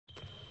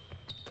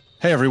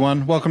Hey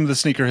everyone, welcome to the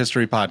Sneaker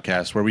History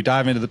Podcast, where we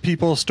dive into the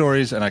people,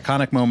 stories, and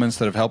iconic moments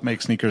that have helped make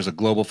sneakers a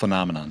global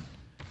phenomenon.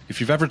 If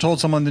you've ever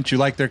told someone that you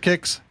like their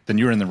kicks, then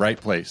you're in the right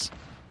place.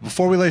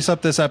 Before we lace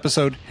up this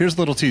episode, here's a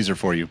little teaser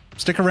for you.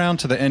 Stick around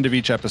to the end of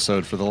each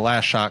episode for the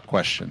last shot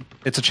question.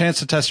 It's a chance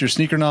to test your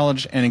sneaker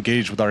knowledge and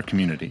engage with our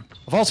community.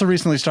 I've also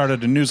recently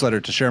started a newsletter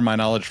to share my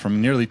knowledge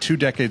from nearly 2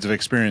 decades of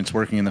experience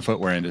working in the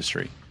footwear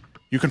industry.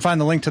 You can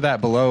find the link to that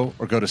below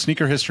or go to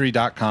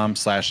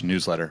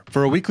sneakerhistory.com/newsletter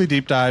for a weekly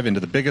deep dive into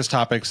the biggest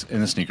topics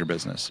in the sneaker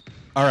business.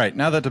 All right,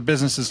 now that the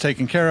business is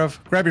taken care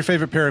of, grab your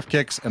favorite pair of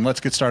kicks and let's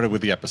get started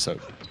with the episode.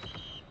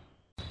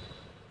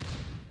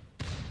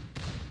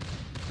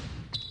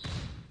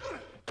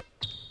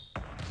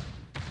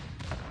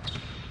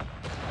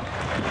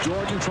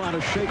 Jordan trying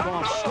to shake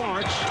off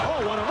Starks.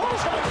 Oh, what a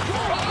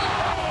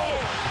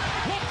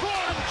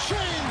LeBron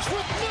James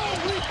with no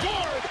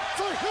regard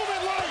for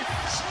human life.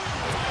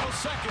 Final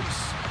seconds.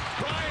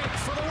 Bryant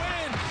for the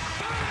win.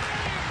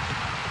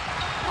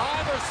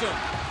 Iverson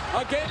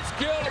against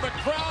Gill. The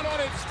crowd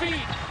on its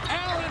feet.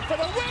 Allen for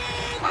the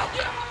win.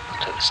 Welcome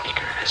to the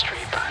Sneaker History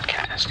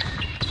Podcast.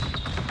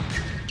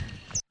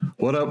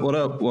 What up, what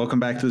up? Welcome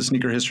back to the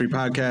Sneaker History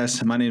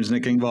Podcast. My name is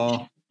Nick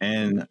Ingvall,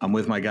 and I'm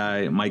with my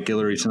guy, Mike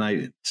Guillory,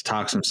 tonight to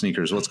talk some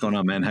sneakers. What's going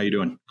on, man? How you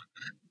doing?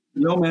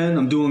 Yo, man,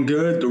 I'm doing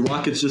good. The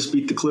Rockets just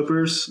beat the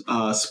Clippers.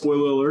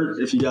 Spoiler alert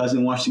if you guys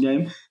didn't watch the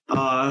game.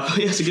 Yeah,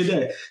 it's a good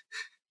day.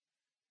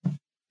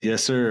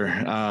 Yes, sir.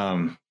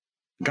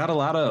 Got a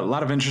lot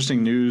of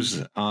interesting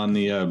news on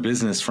the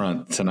business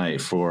front tonight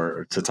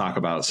to talk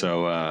about.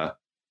 So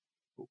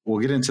we'll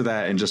get into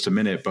that in just a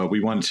minute. But we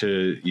wanted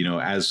to,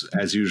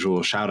 as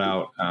usual, shout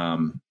out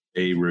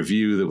a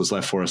review that was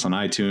left for us on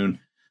iTunes.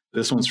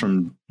 This one's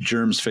from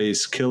Germs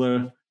Face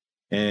Killer,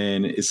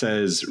 and it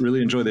says,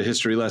 "Really enjoy the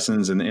history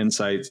lessons and the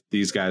insights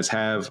these guys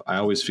have. I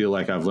always feel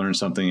like I've learned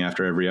something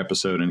after every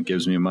episode, and it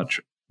gives me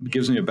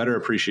a better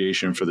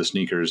appreciation for the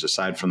sneakers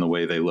aside from the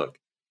way they look."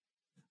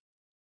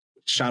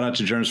 Shout out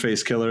to Germs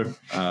Face Killer.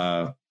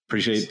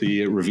 Appreciate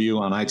the review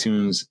on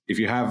iTunes. If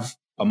you have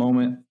a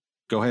moment,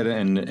 go ahead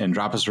and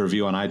drop us a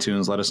review on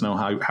iTunes. Let us know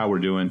how we're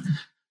doing,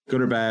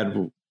 good or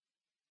bad,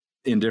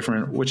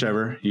 indifferent,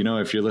 whichever.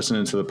 If you're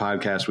listening to the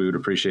podcast, we would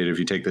appreciate it if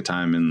you take the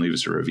time and leave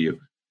us a review.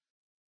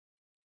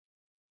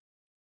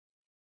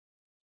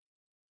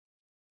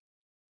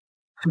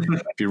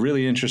 If you're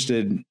really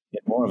interested in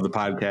more of the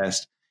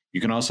podcast,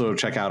 you can also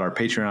check out our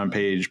Patreon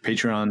page,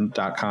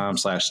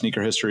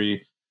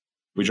 patreon.com/sneakerhistory.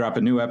 We drop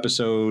a new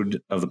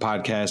episode of the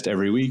podcast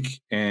every week,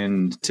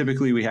 and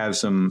typically we have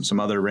some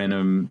other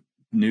random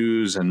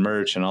news and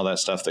merch and all that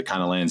stuff that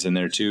kind of lands in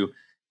there too,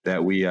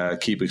 that we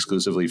keep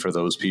exclusively for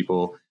those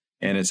people.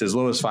 And it's as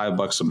low as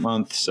 $5 a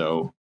month.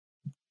 So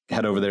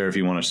head over there if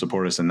you want to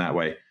support us in that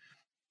way.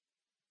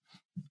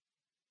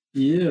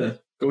 Yeah,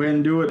 go ahead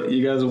and do it.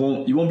 You guys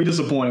won't be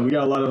disappointed. We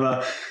got a lot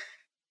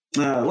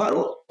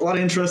of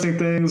interesting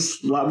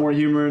things, a lot more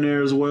humor in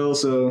there as well.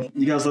 So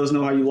you guys let us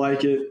know how you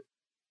like it,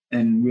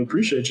 and we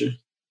appreciate you.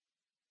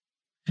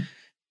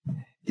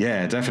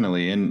 Yeah,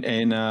 definitely. And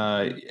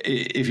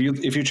if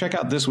you check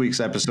out this week's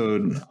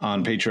episode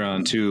on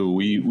Patreon too,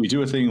 we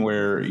do a thing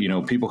where,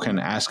 people can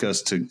ask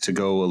us to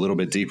go a little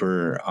bit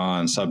deeper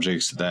on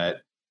subjects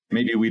that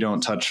maybe we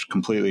don't touch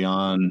completely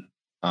on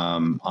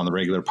the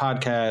regular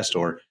podcast,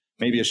 or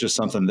maybe it's just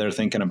something they're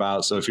thinking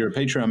about. So if you're a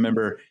Patreon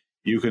member,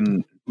 you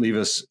can leave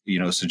us,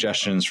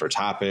 suggestions for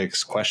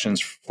topics,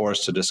 questions for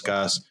us to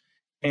discuss,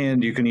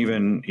 and you can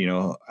even,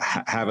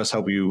 have us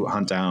help you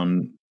hunt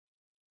down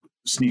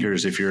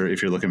sneakers if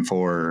you're looking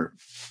for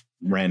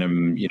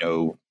random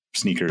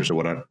sneakers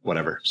or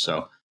whatever.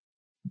 So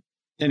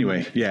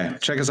anyway, yeah,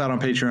 check us out on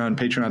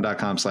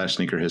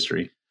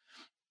patreon.com/sneakerhistory.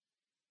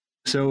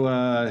 So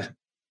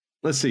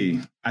let's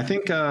see, I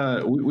think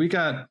we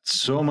got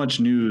so much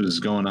news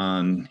going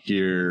on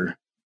here.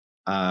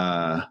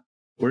 Where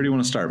do you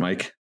want to start,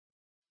 Mike?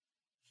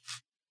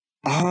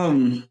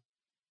 Heck,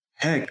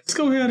 let's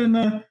go ahead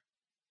and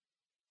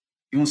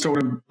you want to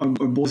start with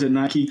our boys at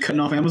Nike cutting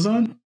off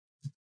Amazon?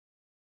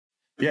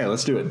 Yeah,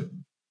 let's do it.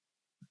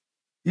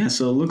 Yeah,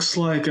 so it looks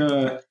like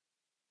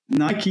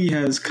Nike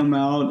has come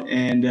out,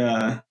 and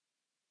I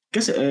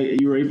guess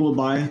you were able to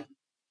buy,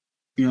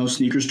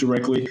 sneakers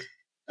directly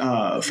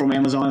from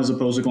Amazon as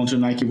opposed to going to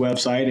the Nike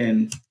website.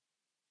 And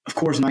of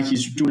course,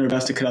 Nike's doing their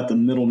best to cut out the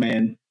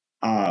middleman.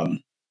 But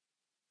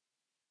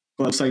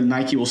it looks like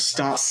Nike will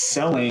stop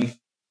selling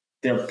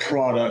their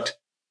product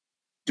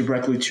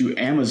directly to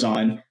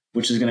Amazon,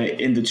 which is going to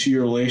end the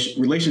 2-year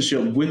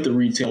relationship with the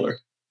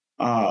retailer.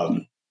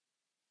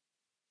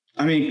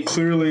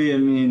 Clearly,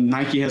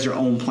 Nike has their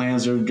own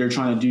plans. They're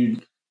trying to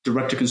do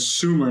direct to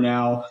consumer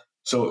now.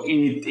 So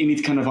any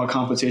kind of a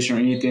competition or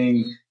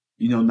anything,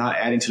 not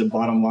adding to the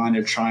bottom line,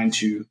 they're trying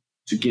to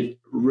get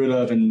rid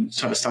of and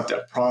try to stop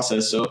that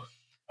process. So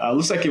it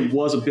looks like it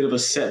was a bit of a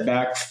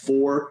setback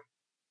for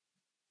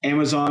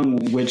Amazon,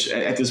 which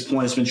at this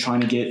point has been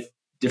trying to get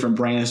different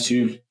brands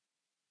to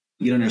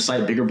get on their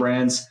site, bigger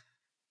brands.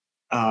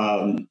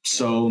 I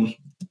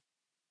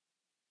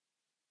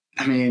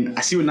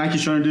see what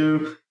Nike's trying to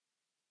do.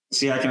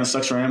 see, that kind of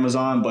sucks for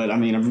Amazon, but I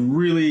mean,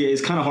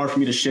 it's kind of hard for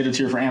me to shed a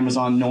tear for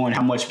Amazon knowing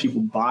how much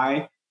people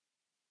buy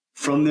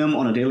from them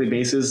on a daily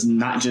basis,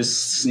 not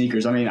just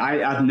sneakers. I mean,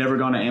 I've never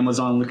gone to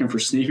Amazon looking for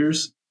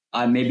sneakers.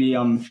 Maybe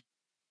I'm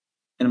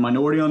in a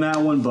minority on that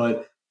one,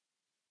 but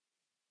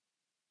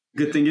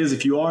good thing is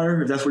if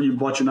that's where you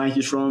bought your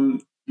Nikes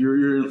from,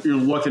 you're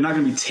in luck. They're not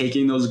going to be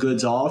taking those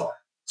goods off.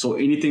 So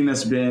anything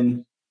that's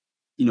been,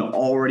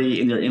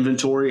 already in their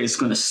inventory is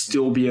going to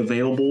still be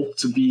available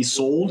to be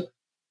sold.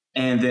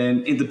 And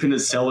then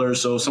independent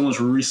sellers, so if someone's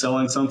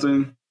reselling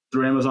something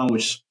through Amazon,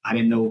 which I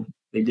didn't know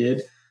they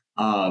did,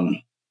 I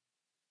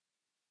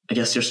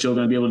guess they're still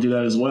going to be able to do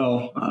that as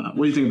well. What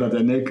do you think about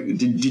that, Nick?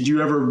 Did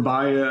you ever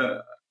buy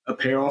a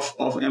pair off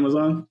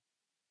Amazon?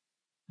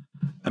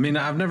 I mean,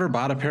 I've never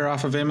bought a pair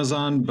off of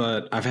Amazon,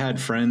 but I've had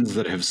friends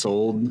that have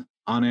sold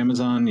on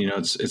Amazon.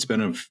 It's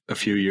been a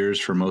few years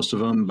for most of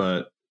them,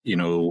 but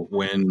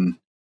when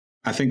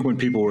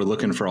people were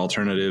looking for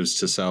alternatives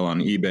to sell on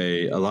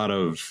eBay, a lot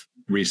of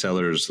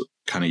resellers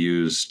kind of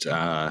used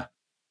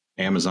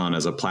Amazon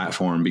as a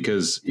platform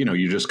because,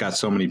 you just got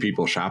so many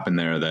people shopping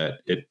there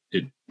that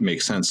it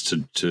makes sense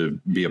to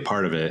be a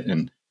part of it.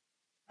 And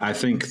I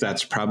think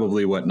that's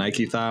probably what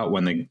Nike thought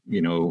when they,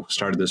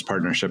 started this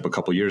partnership a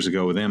couple years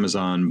ago with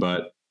Amazon.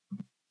 But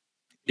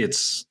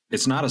it's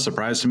not a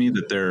surprise to me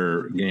that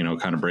they're,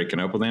 kind of breaking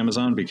up with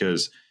Amazon,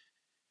 because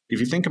if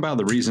you think about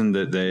the reason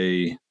that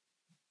they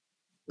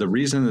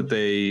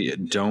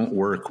don't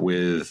work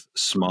with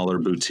smaller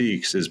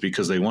boutiques is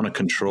because they want to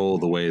control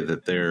the way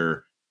that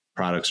their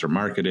products are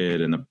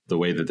marketed and the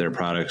way that their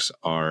products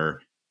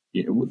are,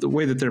 the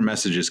way that their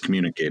message is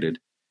communicated.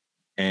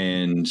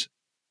 And,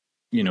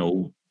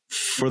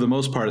 for the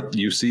most part,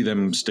 you see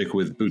them stick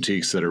with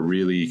boutiques that are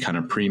really kind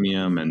of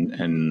premium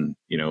and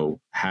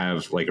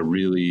have like a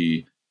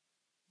really,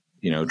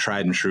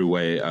 tried and true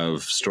way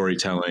of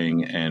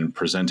storytelling and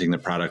presenting the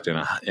product in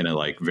a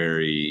like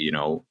very,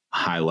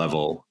 high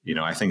level.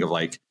 I think of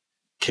like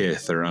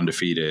Kith or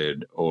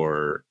Undefeated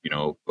or,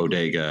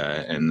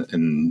 Bodega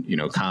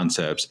and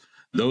Concepts.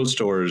 Those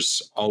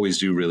stores always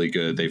do really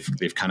good.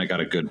 They've kind of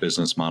got a good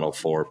business model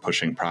for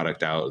pushing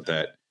product out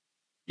that,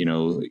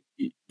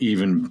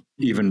 even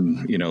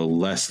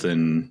less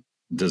than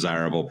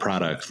desirable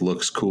product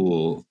looks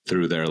cool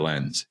through their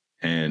lens.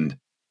 And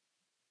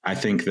I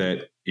think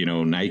that,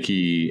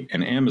 Nike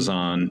and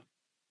Amazon,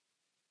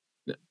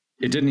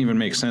 it didn't even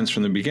make sense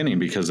from the beginning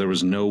because there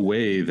was no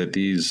way that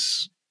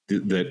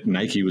that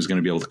Nike was going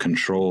to be able to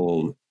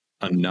control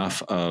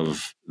enough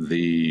of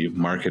the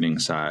marketing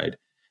side,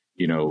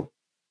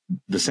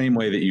 the same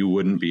way that you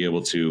wouldn't be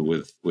able to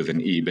with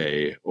an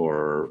eBay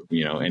or,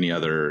 any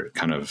other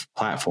kind of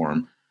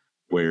platform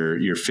where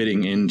you're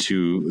fitting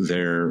into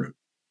their,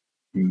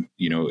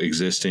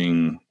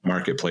 existing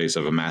marketplace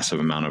of a massive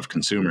amount of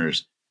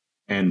consumers.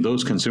 And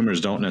those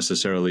consumers don't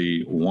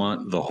necessarily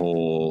want the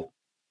whole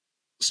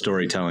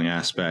storytelling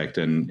aspect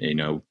and,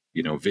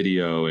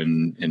 video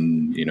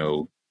and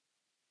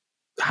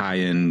high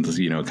end,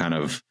 kind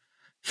of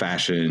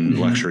fashion,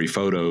 luxury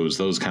photos,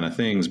 those kind of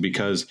things,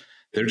 because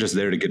they're just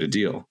there to get a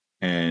deal.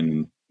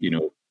 And,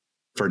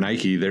 for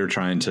Nike, they're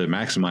trying to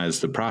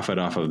maximize the profit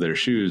off of their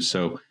shoes.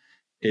 So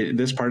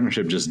this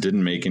partnership just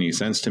didn't make any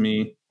sense to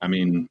me. I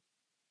mean,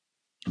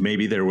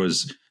 maybe there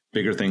was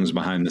bigger things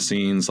behind the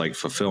scenes like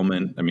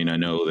fulfillment. I mean, I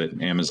know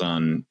that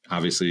Amazon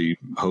obviously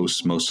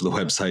hosts most of the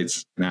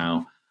websites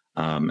now.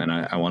 And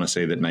I want to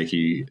say that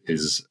Nike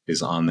is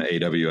on the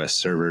AWS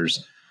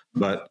servers,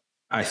 but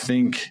I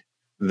think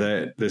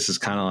that this is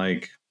kind of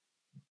like,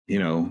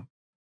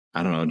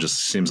 I don't know,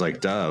 just seems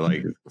like duh.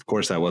 Like, of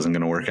course, that wasn't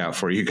going to work out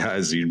for you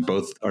guys. You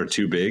both are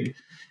too big,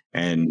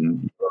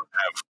 and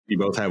you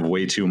both have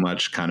way too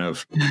much kind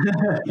of,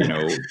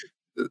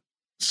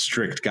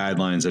 strict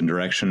guidelines and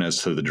direction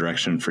as to the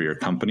direction for your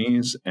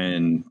companies,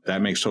 and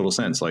that makes total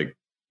sense. Like,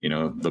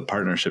 the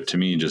partnership to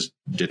me just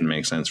didn't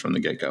make sense from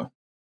the get-go.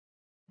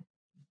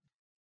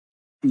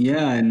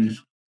 Yeah, and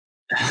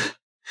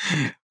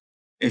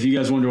if you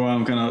guys wonder why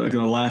I'm kind of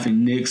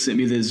laughing, Nick sent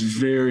me this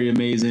very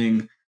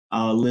amazing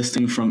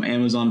listing from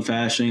Amazon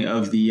Fashion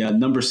of the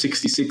number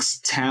 66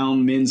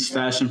 Town men's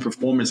fashion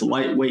performance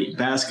lightweight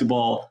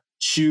basketball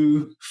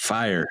shoe.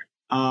 Fire.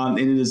 And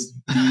it is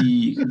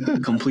the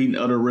complete and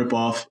utter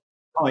ripoff.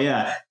 Oh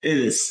yeah, it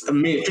is a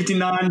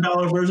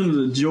 $59 version of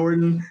the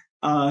Jordan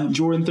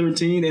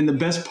 13. And the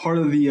best part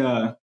of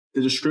the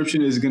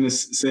description is going to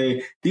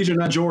say, "These are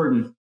not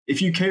Jordan.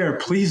 If you care,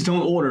 please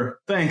don't order.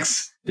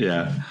 Thanks."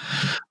 Yeah.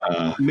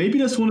 Maybe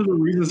that's one of the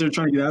reasons they're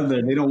trying to get out of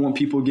there. They don't want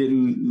people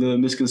getting the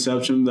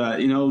misconception that,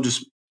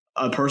 just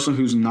a person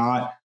who's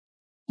not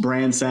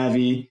brand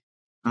savvy,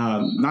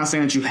 not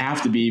saying that you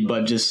have to be,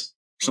 but just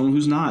someone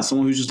who's not,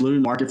 someone who's just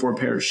literally market for a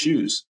pair of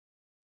shoes.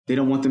 They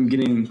don't want them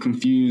getting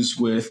confused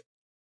with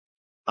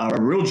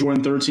a real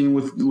Jordan 13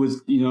 with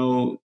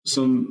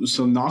some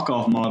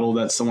knockoff model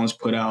that someone's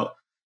put out.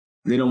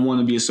 They don't want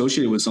to be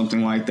associated with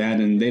something like that,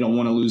 and they don't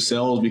want to lose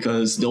sales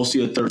because they'll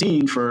see a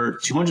 13 for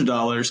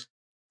 $200,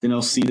 then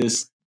they'll see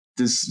this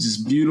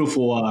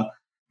beautiful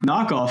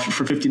knockoff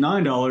for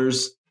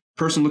 $59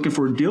 person looking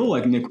for a deal,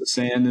 like Nick was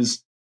saying,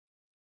 is,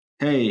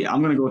 hey,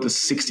 I'm going to go with the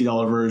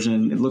 $60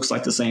 version. It looks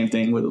like the same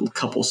thing with a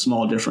couple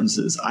small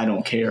differences. I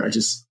don't care. I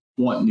just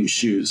want new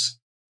shoes.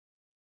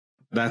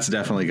 That's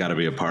definitely got to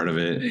be a part of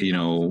it. You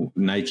know,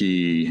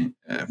 Nike,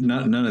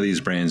 none of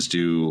these brands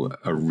do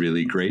a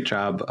really great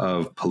job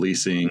of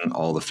policing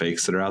all the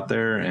fakes that are out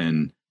there.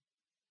 And,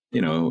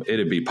 you know,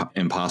 it'd be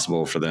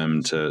impossible for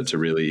them to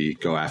really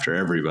go after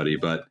everybody.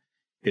 But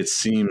it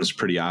seems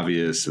pretty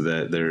obvious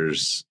that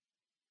there's,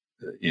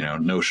 you know,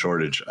 no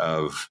shortage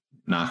of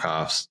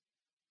knockoffs,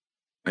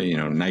 you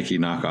know, Nike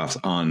knockoffs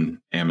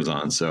on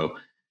Amazon. So,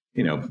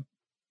 you know,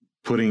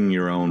 putting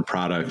your own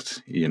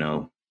product, you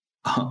know,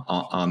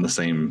 on the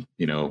same,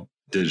 you know,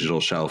 digital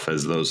shelf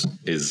as those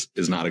is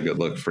not a good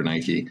look for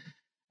Nike.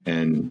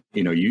 And,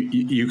 you know,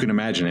 you can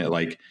imagine it,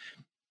 like,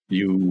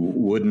 you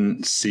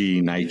wouldn't see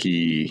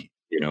Nike,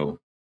 you know,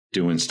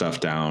 doing stuff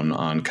down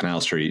on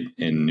Canal Street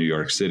in New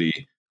York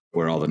City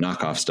where all the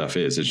knockoff stuff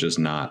is. It's just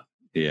not,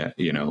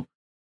 you know,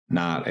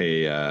 not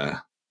a,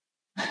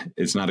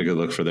 it's not a good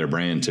look for their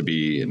brand to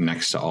be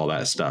next to all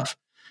that stuff.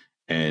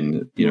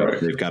 And, you know,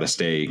 they've got to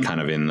stay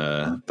kind of in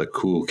the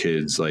cool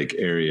kids like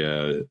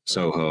area,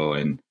 Soho.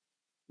 And,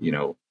 you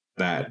know,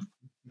 that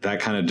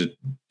kind of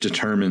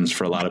determines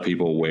for a lot of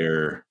people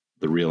where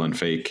the real and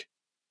fake,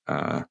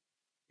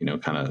 you know,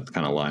 kind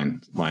of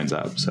lines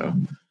up. So,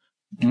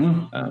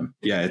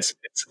 yeah,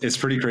 it's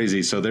pretty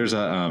crazy. So there's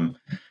a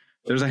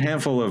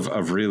handful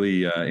of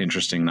really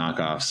interesting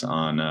knockoffs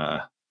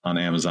on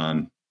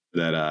Amazon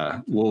that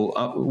I'll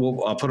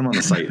put them on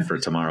the site for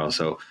tomorrow.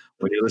 So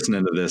when you're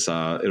listening to this,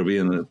 it'll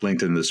be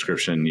linked in the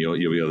description. You'll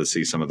be able to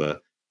see some of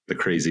the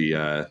crazy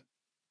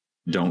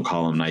don't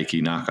call them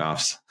Nike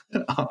knockoffs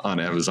on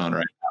Amazon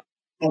right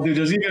now. Oh, dude,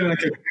 there's even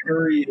like a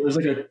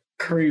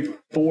Curry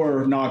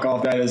 4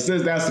 knockoff. That's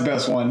the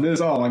best one.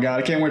 Oh my God,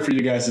 I can't wait for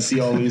you guys to see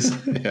all these.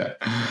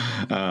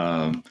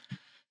 Yeah.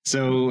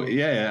 So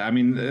yeah, I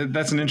mean,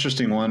 that's an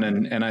interesting one.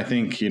 And I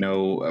think, you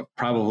know,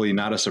 probably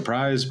not a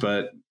surprise,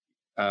 but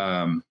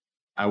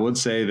I would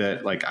say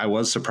that, like, I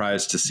was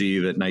surprised to see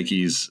that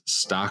Nike's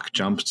stock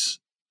jumped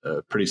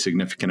a pretty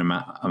significant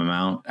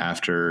amount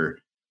after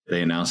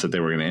they announced that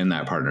they were going to end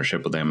that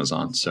partnership with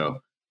Amazon.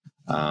 So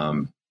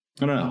I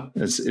don't know.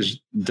 It's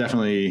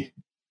definitely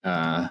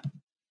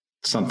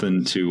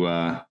something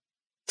to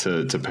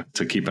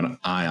keep an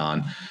eye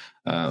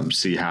on,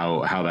 see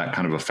how that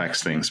kind of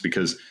affects things,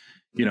 because,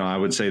 you know, I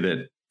would say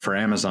that for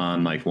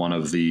Amazon, like, one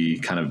of the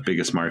kind of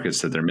biggest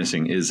markets that they're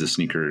missing is the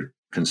sneaker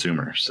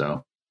consumer.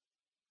 So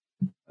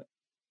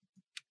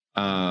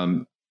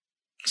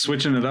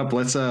switching it up,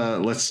 let's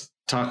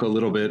talk a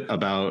little bit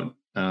about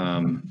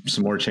some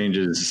more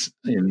changes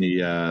in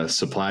the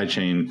supply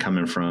chain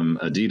coming from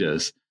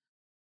Adidas.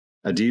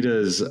 I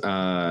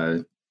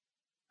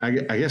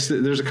guess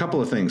there's a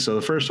couple of things. So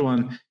the first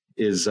one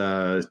is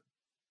they're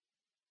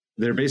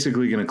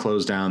basically going to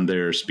close down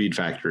their Speed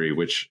Factory,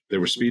 which there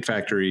were Speed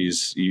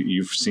Factories.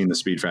 You've seen the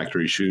Speed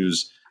Factory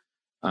shoes.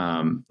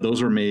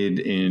 Those were made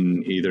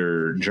in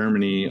either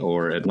Germany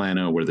or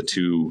Atlanta, where the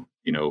two,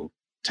 you know,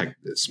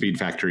 Speed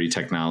Factory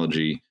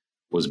technology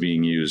was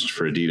being used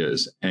for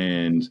Adidas.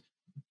 And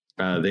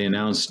they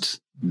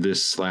announced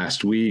this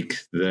last week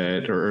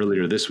or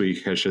earlier this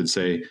week, I should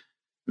say,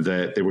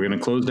 that they were going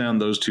to close down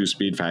those two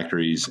Speed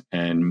Factories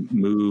and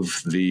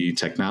move the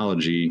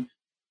technology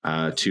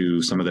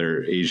to some of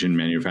their Asian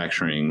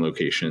manufacturing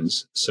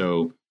locations.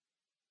 So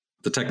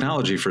the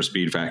technology for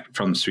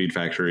from Speed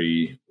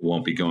Factory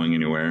won't be going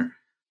anywhere,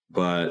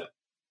 but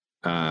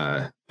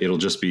it'll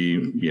just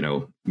be, you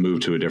know,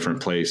 moved to a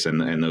different place,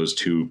 and those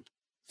two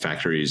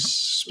factories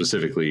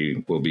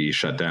specifically will be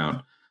shut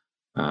down.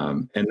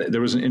 And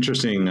there was an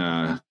interesting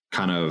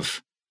kind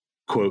of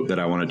quote that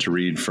I wanted to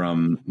read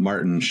from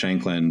Martin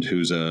Shankland,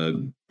 who's a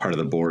part of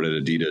the board at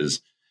Adidas.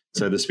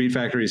 So the Speed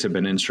Factories have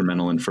been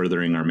instrumental in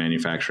furthering our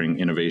manufacturing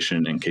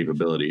innovation and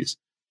capabilities.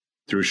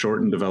 Through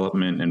shortened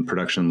development and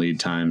production lead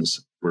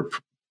times,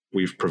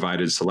 we've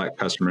provided select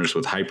customers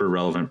with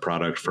hyper-relevant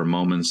product for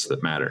moments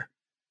that matter.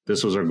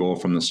 This was our goal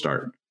from the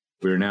start.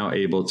 We are now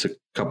able to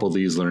couple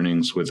these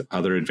learnings with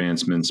other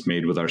advancements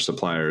made with our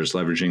suppliers,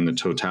 leveraging the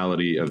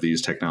totality of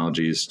these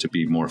technologies to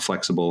be more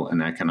flexible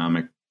and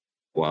economic,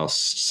 while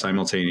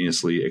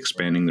simultaneously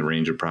expanding the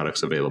range of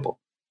products available.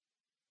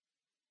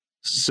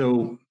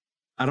 So,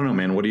 I don't know,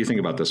 man. What do you think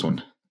about this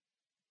one?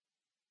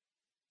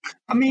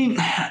 I mean,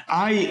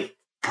 I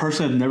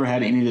personally have never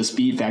had any of the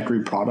Speed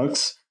Factory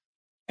products,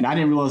 and I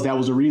didn't realize that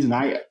was a reason.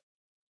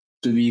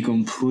 To be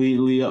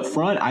completely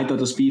upfront, I thought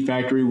the Speed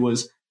Factory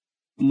was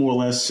more or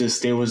less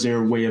just there was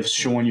their way of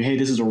showing you, hey,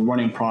 this is a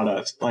running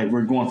product. Like,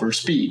 we're going for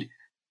speed.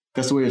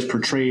 That's the way it's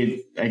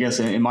portrayed, I guess,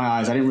 in my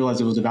eyes. I didn't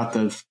realize it was about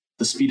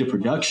the speed of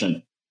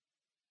production,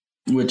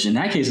 which in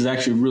that case is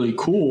actually really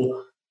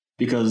cool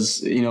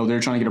because, you know,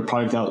 they're trying to get a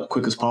product out as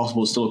quick as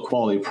possible. It's still a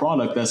quality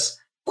product. That's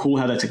cool.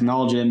 How that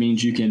technology, that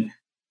means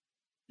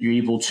you're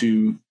able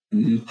to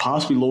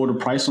possibly lower the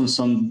price on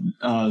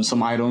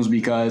some items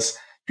because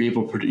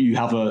you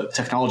have a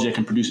technology that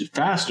can produce it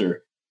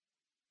faster.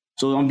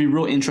 So I'm be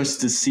real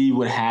interested to see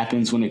what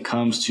happens when it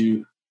comes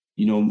to,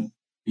 the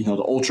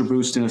Ultra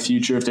Boost in the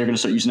future, if they're going to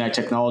start using that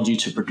technology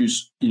to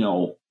produce,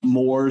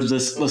 more.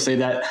 Let's say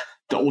that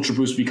the Ultra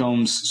Boost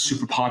becomes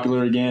super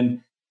popular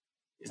again.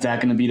 Is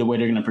that going to be the way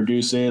they're going to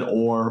produce it?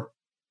 Or,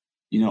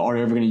 are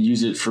they ever going to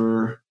use it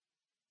for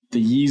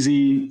the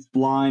Yeezy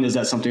line? Is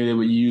that something they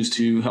would use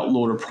to help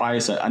lower the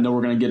price? I know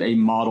we're going to get a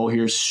model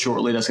here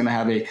shortly that's going to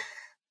have a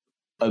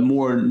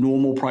more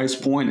normal price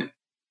point.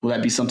 Will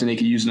that be something they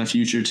could use in the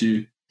future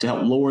to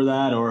help lower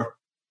that? Or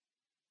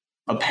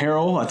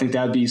apparel, I think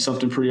that'd be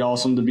something pretty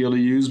awesome to be able to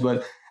use.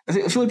 But I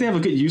feel like they have a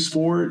good use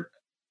for it.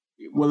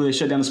 Whether they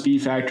shut down the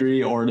Speed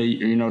Factory or they're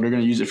going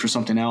to use it for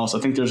something else, I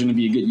think there's going to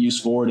be a good use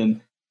for it.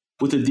 And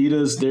with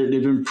Adidas,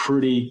 they've been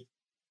pretty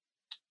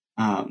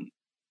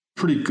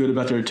good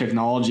about their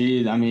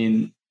technology. I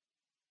mean,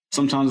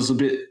 sometimes it's a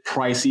bit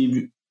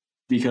pricey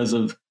because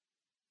of,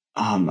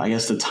 I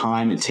guess, the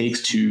time it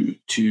takes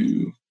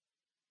to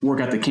work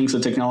out the kinks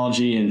of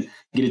technology and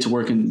get it to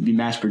work and be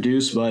mass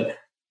produced. But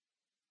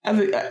I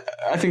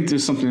think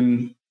there's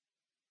something,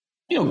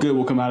 good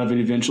will come out of it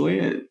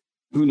eventually.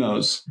 Who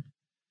knows?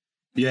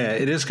 Yeah,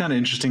 it is kind of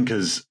interesting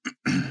because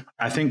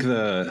I think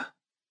of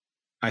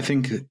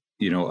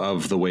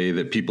the way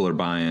that people are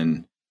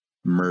buying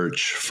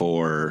merch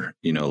for,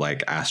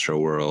 like Astro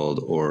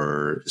World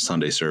or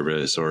Sunday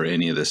Service or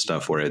any of this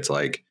stuff where it's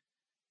like,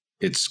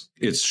 it's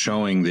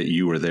showing that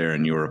you were there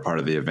and you were a part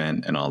of the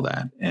event and all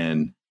that.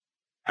 And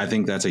I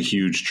think that's a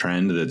huge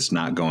trend that's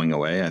not going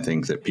away. I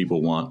think that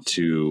people want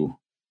to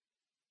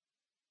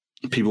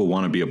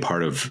be a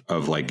part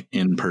of like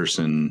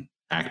in-person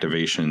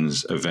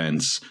activations,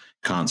 events,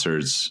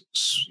 concerts,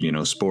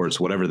 sports,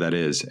 whatever that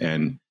is.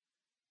 And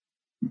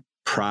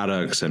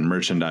products and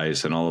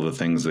merchandise and all of the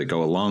things that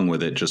go along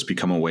with it just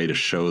become a way to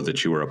show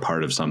that you were a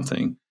part of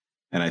something.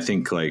 And I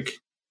think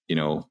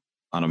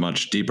on a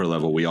much deeper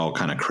level, we all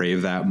kind of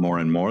crave that more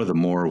and more, the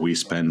more we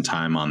spend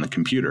time on the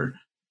computer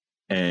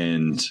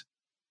and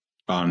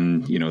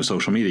on,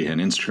 social media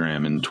and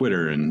Instagram and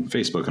Twitter and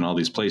Facebook and all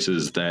these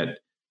places that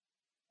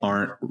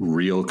aren't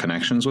real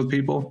connections with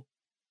people.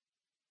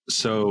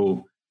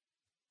 So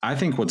I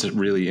think what's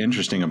really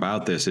interesting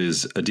about this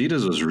is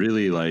Adidas was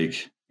really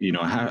like,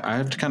 I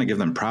have to kind of give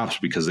them props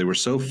because they were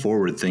so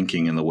forward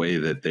thinking in the way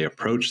that they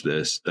approached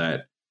this,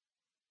 that,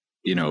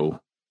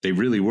 they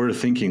really were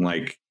thinking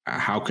like,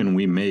 how can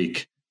we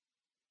make,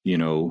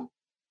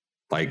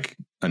 like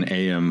an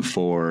AM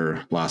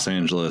for Los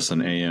Angeles,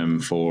 an AM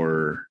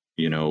for,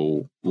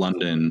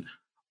 London,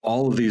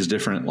 all of these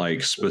different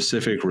like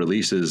specific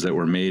releases that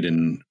were made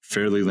in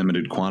fairly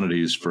limited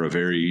quantities for a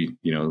very,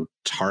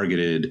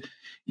 targeted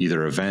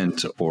either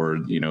event or,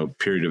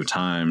 period of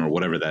time or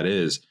whatever that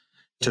is.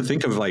 To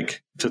think of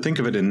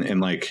it in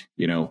like,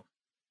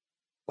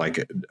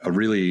 like a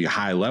really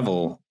high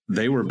level,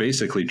 they were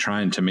basically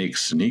trying to make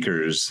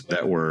sneakers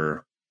that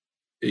were,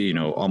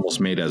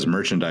 almost made as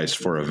merchandise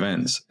for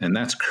events. And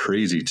that's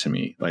crazy to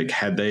me. Like,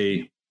 had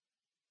they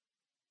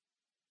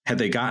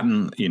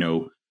gotten,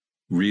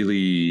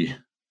 really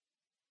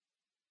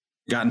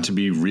gotten to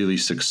be really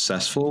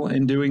successful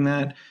in doing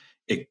that,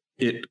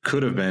 it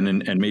could have been,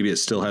 and maybe it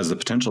still has the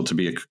potential to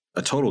be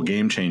a total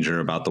game changer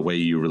about the way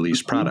you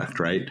release product,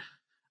 right?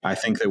 I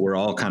think that we're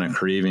all kind of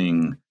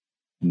craving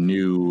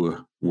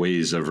new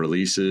ways of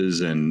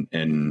releases, and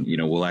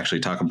we'll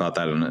actually talk about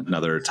that in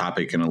another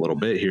topic in a little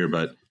bit here.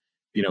 But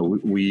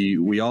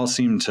we all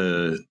seem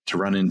to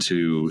run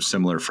into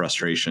similar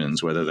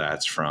frustrations, whether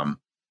that's from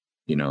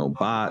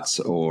bots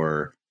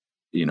or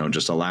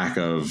just a lack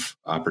of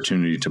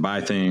opportunity to buy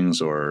things,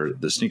 or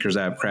the sneakers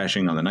app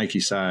crashing on the Nike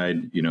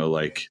side.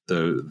 Like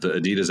the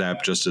Adidas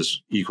app just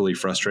is equally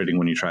frustrating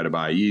when you try to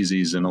buy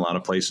Yeezys in a lot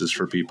of places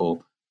for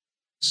people.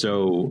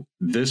 So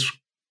this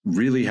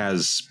really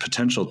has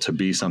potential to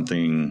be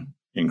something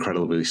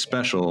incredibly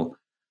special.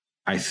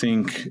 I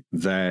think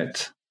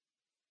that,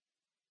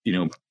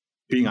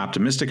 being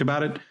optimistic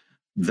about it,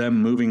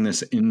 them moving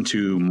this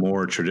into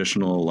more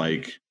traditional,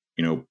 like,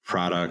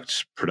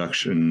 product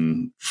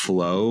production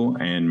flow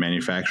and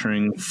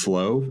manufacturing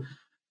flow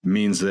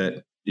means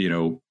that,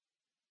 you've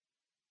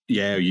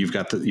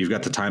got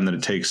the time that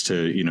it takes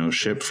to,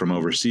 ship from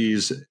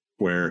overseas,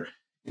 where,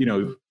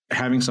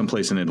 having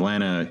someplace in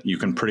Atlanta, you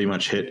can pretty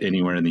much hit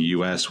anywhere in the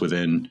US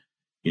within,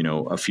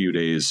 a few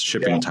days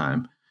shipping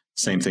time.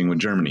 Same thing with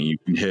Germany. You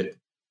can hit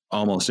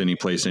almost any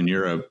place in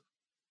Europe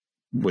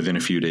within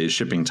a few days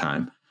shipping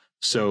time.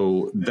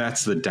 So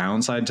that's the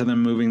downside to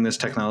them moving this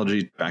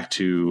technology back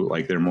to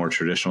like their more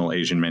traditional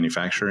Asian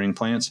manufacturing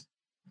plants,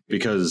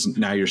 because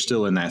now you're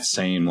still in that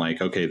same,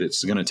 like, okay, this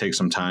is going to take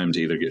some time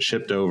to either get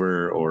shipped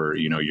over, or,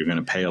 you're going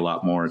to pay a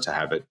lot more to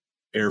have it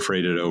air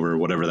freighted over,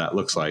 whatever that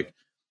looks like.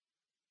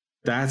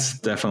 That's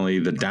definitely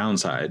the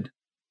downside.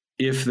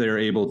 If they're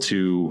able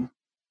to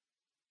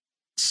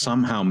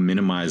somehow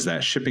minimize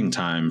that shipping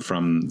time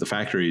from the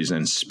factories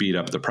and speed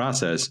up the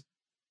process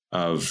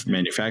of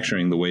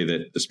manufacturing the way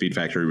that the Speed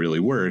Factory really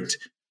worked,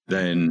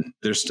 then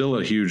there's still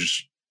a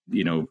huge,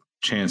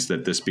 chance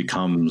that this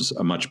becomes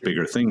a much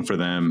bigger thing for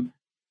them.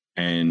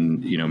 And,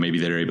 maybe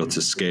they're able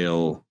to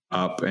scale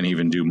up and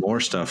even do more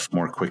stuff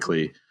more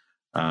quickly,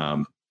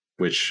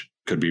 which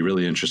could be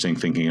really interesting,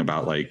 thinking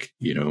about like,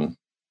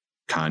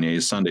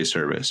 Kanye's Sunday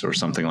service or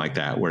something like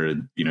that, where,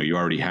 you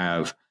already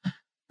have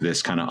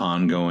this kind of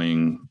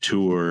ongoing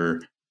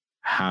tour.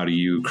 How do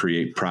you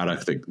create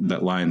product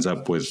that lines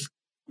up with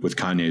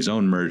Kanye's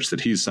own merch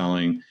that he's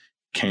selling?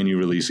 Can you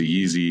release a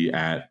Yeezy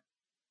at,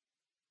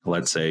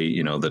 let's say,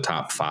 the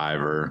top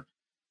 5 or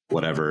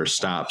whatever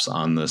stops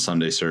on the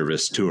Sunday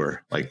service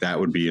tour? Like that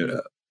would be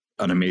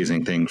an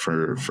amazing thing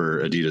for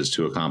Adidas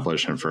to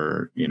accomplish. And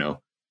for,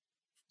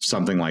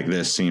 something like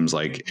this seems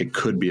like it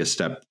could be a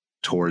step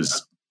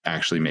towards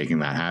actually making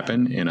that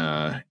happen in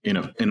an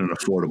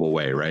affordable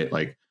way, right?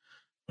 Like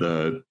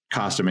the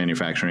cost of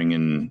manufacturing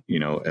in,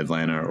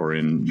 Atlanta or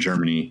in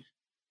Germany,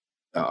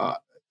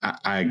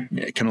 I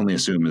can only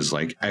assume is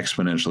like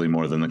exponentially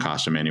more than the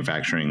cost of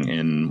manufacturing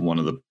in one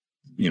of the,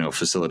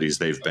 facilities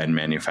they've been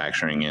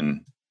manufacturing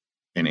in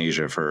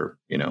Asia for,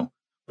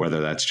 whether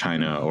that's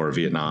China or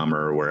Vietnam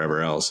or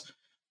wherever else.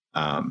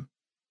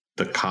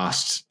 The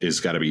cost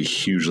is got to be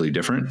hugely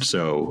different.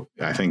 So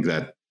I think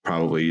that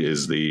probably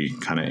is the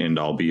kind of end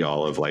all be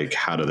all of like,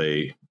 how do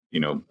they,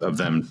 of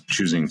them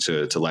choosing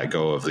to let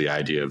go of the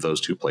idea of those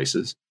two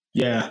places.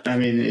 Yeah. I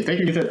mean, if they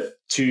can get that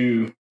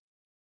to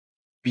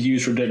be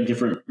used for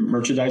different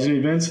merchandising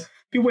events, it'd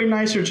be way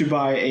nicer to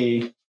buy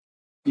a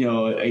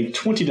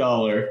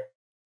 $20,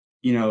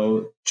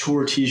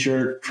 tour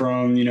t-shirt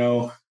from,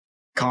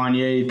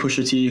 Kanye,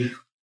 Pusha T,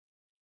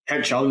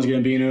 heck, Childish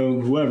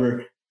Gambino,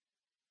 whoever,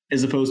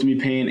 as opposed to me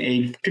paying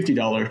a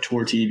 $50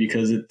 tour tee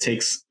because it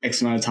takes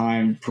X amount of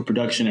time for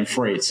production and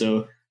freight.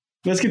 So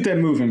let's get that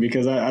moving,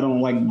 because I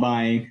don't like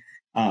buying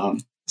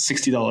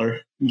 $60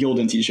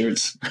 Gildan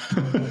t-shirts.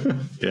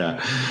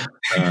 Yeah.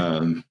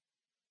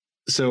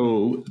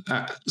 So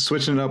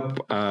switching it up,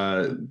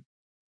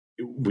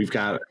 we've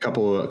got a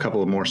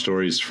couple of more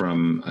stories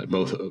from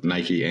both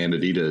Nike and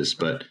Adidas,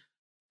 but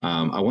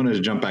I wanted to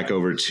jump back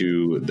over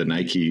to the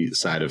Nike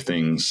side of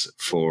things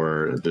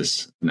for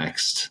this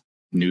next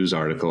news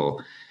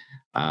article.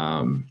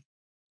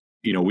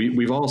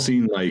 We've all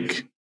seen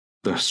like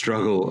the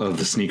struggle of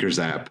the sneakers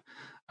app.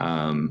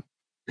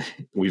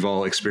 We've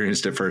all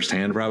experienced it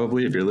firsthand,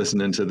 probably, if you're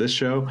listening to this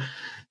show.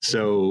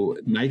 So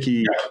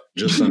Nike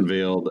just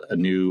unveiled a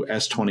new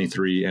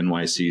S23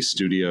 NYC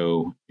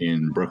studio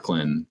in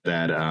Brooklyn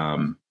that I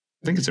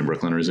think it's in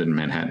Brooklyn, or is it in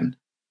Manhattan?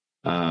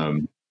 I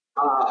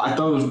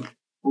thought it was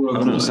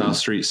Brooklyn. Oh no, South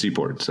Street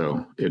Seaport.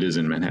 So it is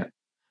in Manhattan.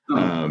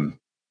 Oh.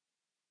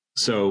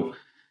 So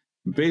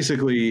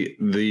basically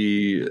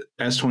the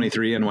S23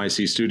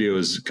 NYC studio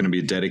is going to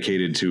be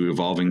dedicated to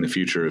evolving the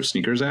future of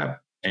sneakers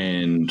app.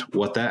 And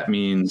what that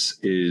means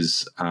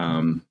is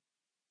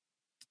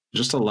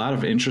just a lot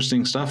of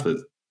interesting stuff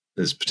that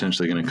is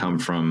potentially going to come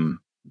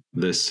from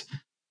this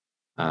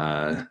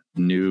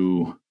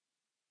new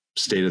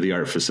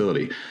state-of-the-art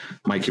facility.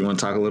 Mike, you want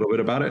to talk a little bit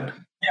about it?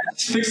 Yeah,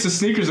 fix the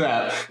sneakers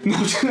app.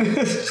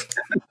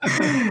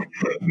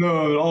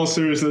 No, in all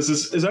seriousness,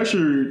 it's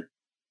actually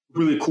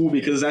really cool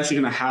because it's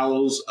actually going to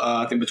house,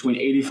 I think, between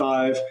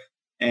 85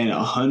 and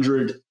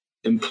 100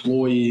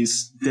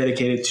 employees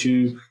dedicated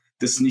to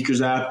the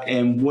sneakers app.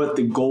 And what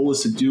the goal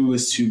is to do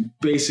is to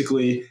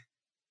basically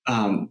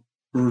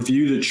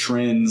review the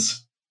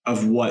trends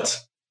of what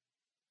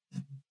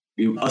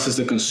us as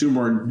the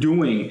consumer are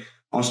doing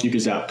on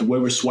sneakers app, the way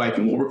we're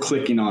swiping, what we're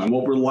clicking on,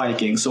 what we're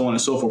liking, so on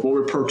and so forth, what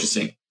we're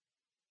purchasing,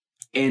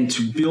 and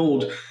to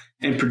build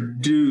and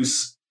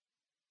produce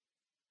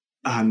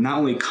not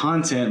only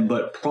content,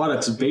 but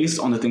products based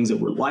on the things that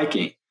we're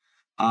liking.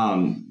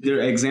 Their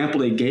example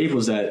they gave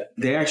was that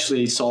they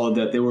actually saw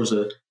that there was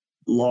a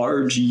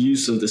large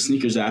use of the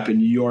sneakers app in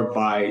New York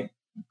by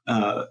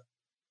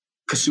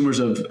consumers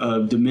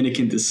of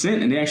Dominican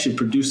descent, and they actually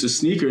produced a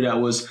sneaker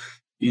that was,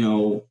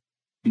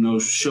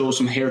 show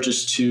some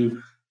heritage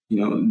to,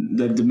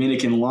 the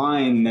Dominican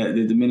line,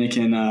 the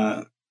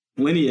Dominican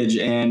lineage,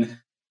 and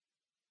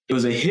it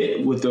was a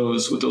hit with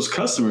those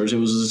customers. It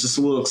was just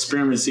a little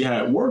experiment to see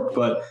how it worked,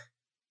 but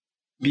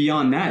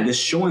beyond that, it's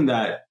showing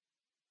that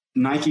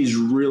Nike's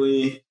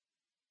really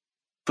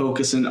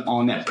focusing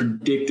on that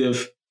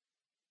predictive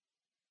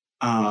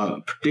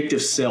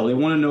sale. They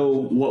want to know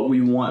what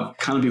we want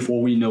kind of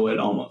before we know it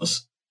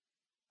almost.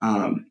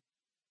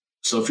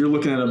 So if you're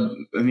looking at a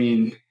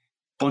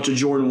bunch of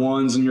Jordan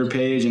 1s on your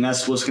page and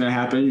that's what's going to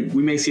happen,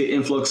 we may see an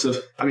influx of,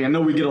 I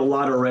know we get a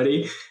lot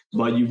already,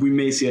 but we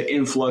may see an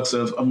influx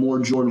of more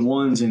Jordan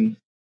 1s and,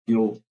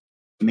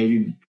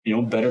 maybe,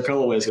 better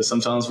colorways, because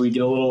sometimes we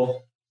get a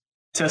little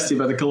testy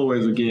about the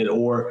colorways we get,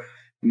 or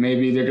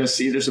maybe they're going to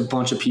see there's a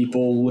bunch of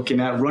people looking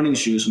at running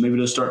shoes. So maybe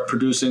they'll start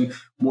producing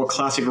more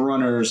classic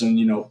runners and,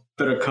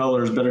 better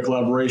colors, better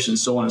collaborations,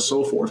 so on and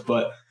so forth.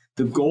 But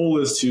the goal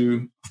is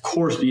to, of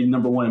course, be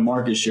number one in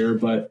market share,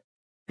 but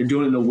they're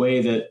doing it in a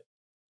way that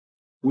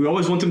we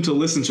always want them to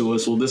listen to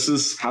us. Well, this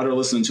is how they're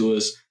listening to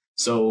us.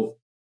 So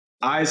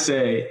I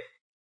say,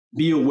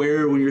 be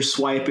aware when you're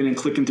swiping and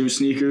clicking through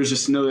sneakers,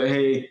 just to know that,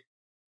 hey,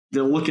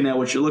 they're looking at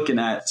what you're looking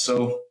at.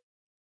 So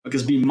I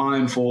guess be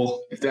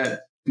mindful if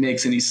that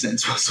makes any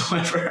sense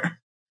whatsoever.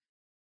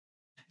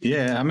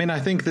 Yeah, I mean, I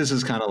think this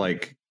is kind of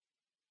like,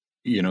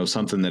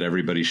 something that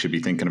everybody should be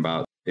thinking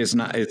about.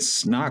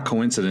 It's not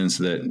coincidence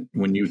that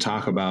when you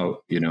talk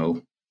about,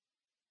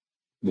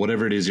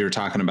 whatever it is you're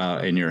talking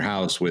about in your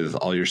house with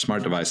all your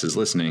smart devices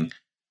listening,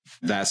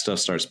 that stuff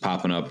starts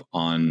popping up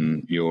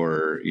on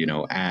your,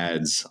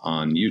 ads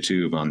on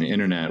YouTube, on the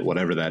internet,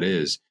 whatever that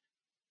is.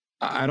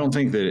 I don't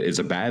think that it's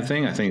a bad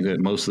thing. I think that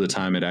most of the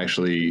time it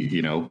actually,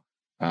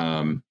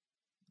 kind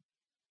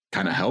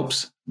of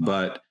helps.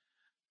 But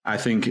I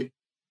think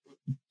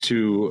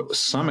to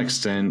some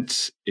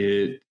extent,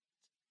 it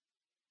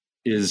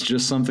is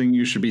just something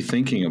you should be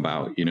thinking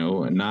about,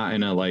 not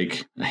in a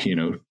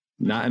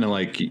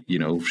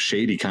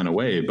shady kind of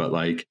way, but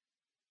like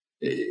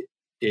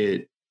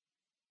it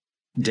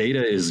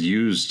data is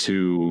used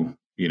to,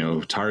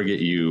 target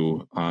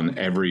you on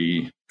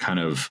every kind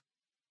of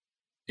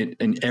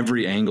in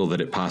every angle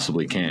that it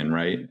possibly can.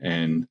 Right.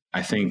 And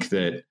I think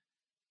that,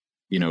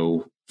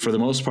 for the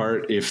most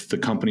part, if the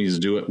companies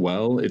do it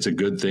well, it's a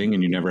good thing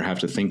and you never have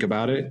to think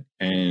about it.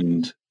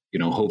 And,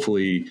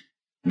 hopefully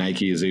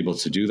Nike is able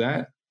to do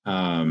that.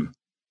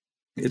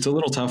 It's a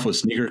little tough with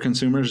sneaker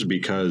consumers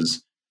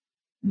because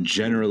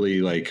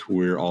generally, like,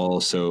 we're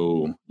all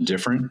so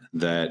different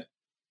that,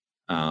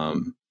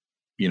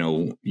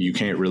 you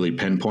can't really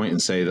pinpoint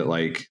and say that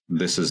like,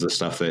 this is the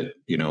stuff that,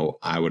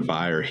 I would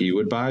buy or he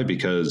would buy,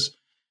 because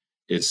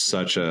it's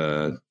such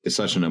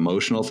an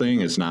emotional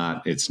thing. It's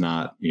not,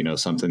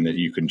 something that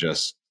you can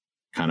just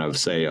kind of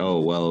say, oh,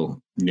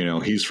 well,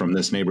 he's from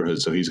this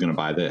neighborhood, so he's going to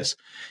buy this.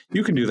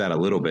 You can do that a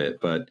little bit,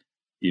 but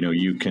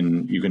you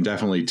can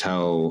definitely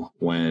tell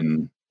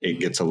when it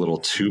gets a little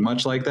too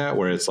much like that,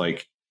 where it's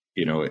like,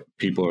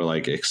 people are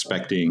like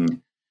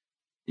expecting,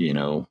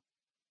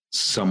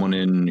 someone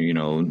in,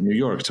 New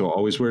York to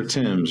always wear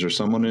Timbs, or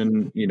someone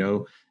in,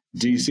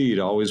 DC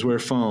to always wear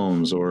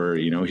foams, or,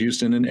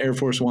 Houston and Air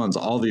Force Ones,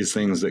 all these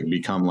things that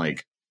become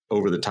like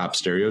over the top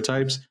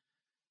stereotypes.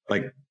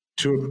 Like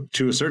to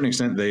a certain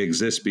extent, they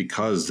exist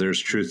because there's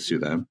truth to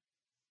them.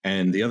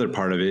 And the other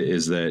part of it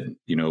is that,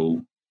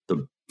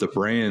 the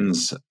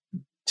brands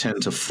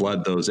tend to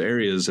flood those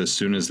areas as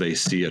soon as they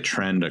see a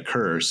trend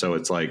occur. So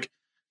it's like,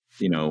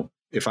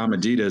 if I'm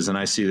Adidas and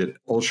I see that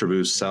Ultra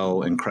Boost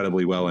sell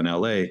incredibly well in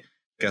LA,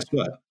 guess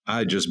what?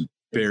 I just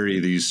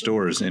bury these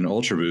stores in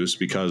Ultra Boost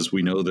because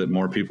we know that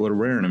more people are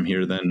wearing them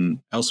here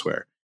than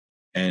elsewhere.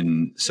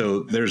 And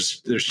so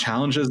there's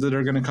challenges that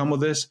are going to come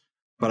with this,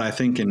 but I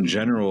think in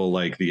general,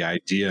 like, the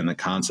idea and the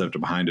concept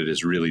behind it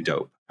is really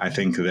dope. I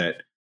think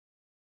that,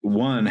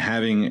 one,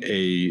 having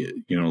a,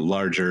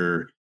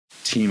 larger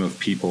team of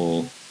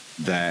people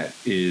that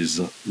is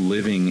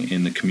living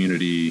in the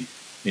community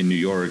in New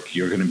York,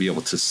 you're going to be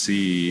able to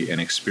see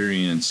and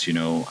experience,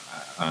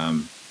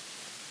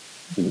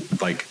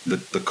 like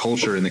the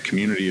culture and the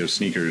community of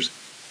sneakers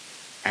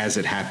as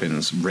it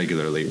happens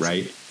regularly,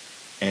 right?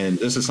 And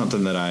this is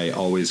something that I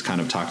always kind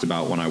of talked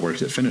about when I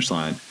worked at Finish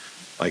Line.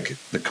 Like,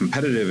 the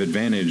competitive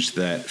advantage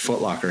that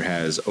Foot Locker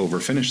has over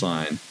Finish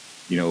Line,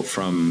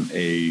 from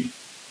a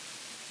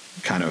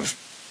kind of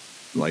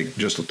like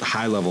just a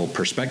high level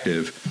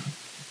perspective,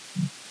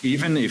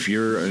 even if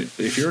you're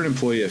an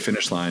employee at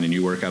Finish Line and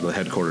you work out of the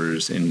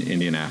headquarters in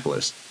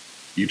Indianapolis,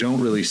 you don't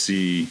really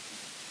see,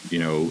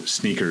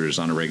 sneakers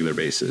on a regular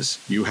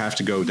basis. You have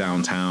to go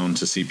downtown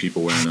to see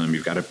people wearing them.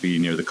 You've got to be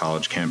near the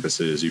college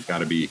campuses. You've got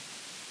to be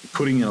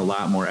putting in a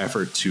lot more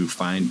effort to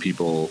find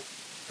people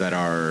that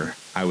are,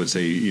 I would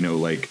say,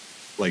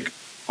 like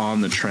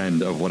on the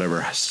trend of whatever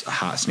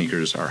hot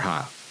sneakers are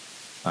hot.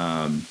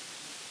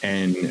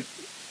 And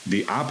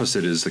the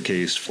opposite is the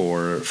case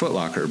for Foot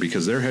Locker,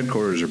 because their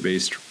headquarters are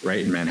based right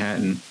in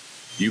Manhattan.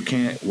 You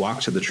can't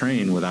walk to the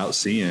train without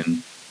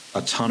seeing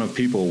a ton of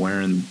people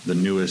wearing the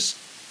newest,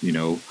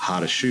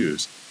 hottest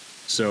shoes.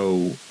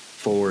 So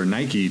for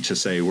Nike to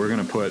say, we're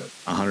going to put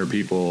 100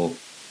 people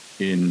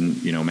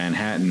in,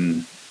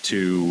 Manhattan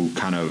to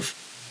kind of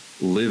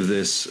live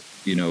this,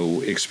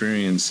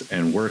 experience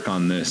and work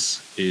on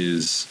this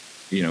is,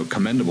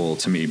 commendable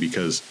to me,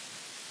 because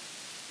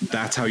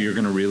that's how you're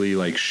going to really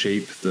like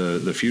shape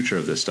the future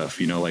of this stuff.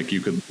 Like,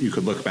 you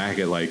could look back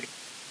at like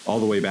all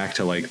the way back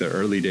to like the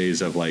early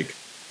days of like,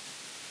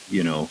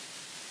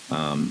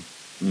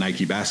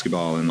 Nike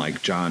basketball, and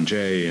like John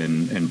Jay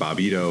and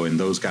Bobbito and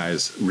those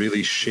guys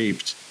really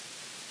shaped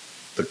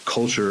the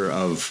culture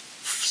of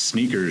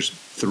sneakers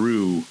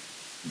through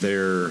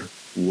their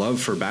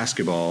love for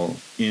basketball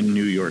in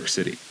New York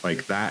City.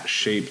 Like, that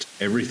shaped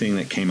everything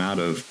that came out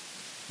of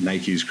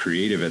Nike's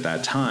creative at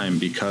that time,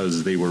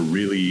 because they were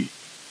really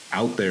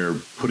out there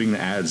putting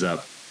the ads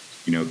up,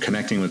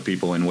 connecting with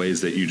people in ways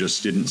that you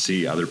just didn't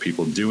see other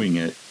people doing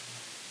it.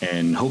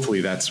 And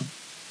hopefully that's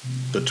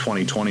the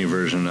 2020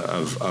 version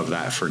of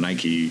that for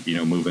Nike,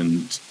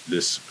 moving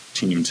this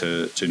team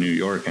to New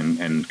York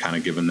and kind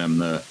of giving them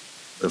the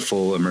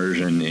full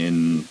immersion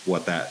in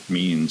what that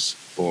means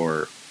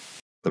for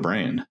the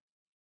brand.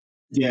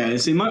 Yeah,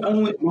 see, my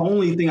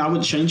only thing I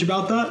would change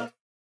about that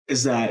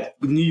is that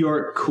New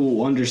York,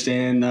 cool,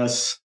 understand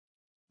us.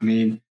 I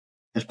mean,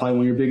 That's probably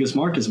one of your biggest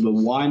markets, but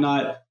why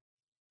not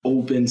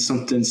open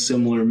something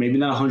similar? Maybe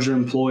not 100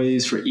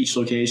 employees for each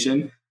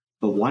location,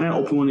 but why not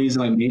open one of these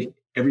in like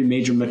every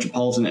major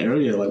metropolitan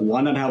area? Like,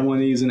 why not have one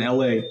of these in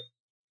LA?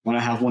 Why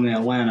not have one in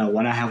Atlanta?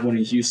 Why not have one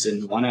in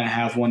Houston? Why not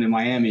have one in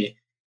Miami?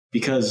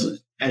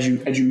 Because as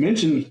you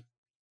mentioned,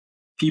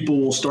 people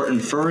will start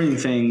inferring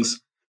things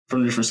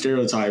from different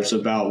stereotypes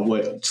about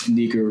what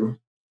sneakers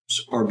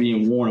are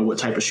being worn or what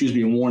type of shoes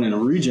being worn in a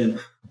region.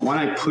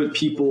 Why not put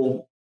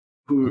people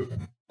who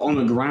on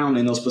the ground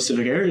in those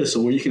specific areas,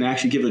 so where you can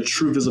actually give a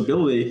true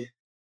visibility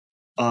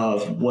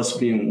of what's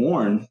being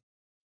worn?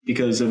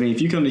 Because, I mean,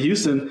 if you come to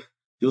Houston,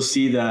 you'll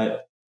see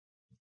that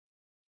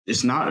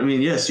it's not, I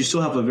mean, yes, you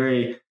still have a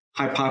very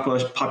high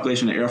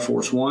population of Air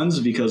Force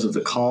Ones because of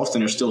the cost,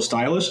 and they're still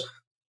stylish.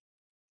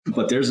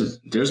 But there's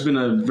been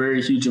a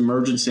very huge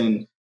emergence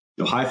in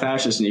high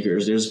fashion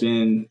sneakers. There's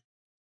been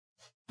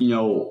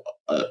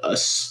a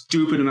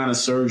stupid amount of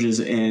surges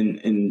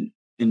in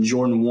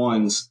Jordan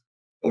 1s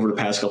over the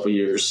past couple of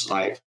years.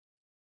 Like,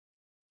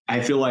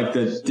 I feel like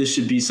that this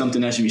should be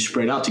something that should be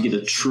spread out to get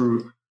a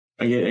true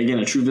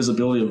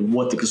visibility of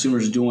what the consumer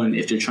is doing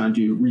if they're trying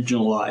to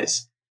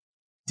regionalize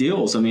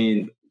deals. I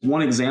mean,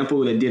 one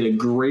example that did a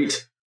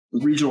great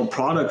regional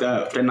product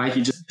that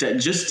Nike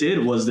just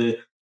did was the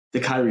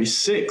Kyrie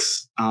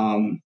 6.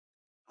 From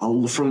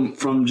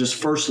just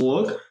first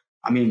look,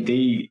 I mean,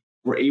 they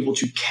were able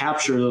to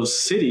capture those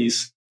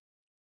cities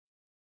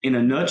in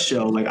a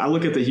nutshell. Like, I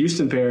look at the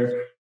Houston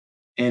pair,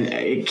 and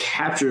it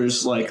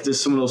captures like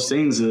just some of those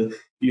things.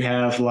 You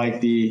have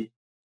like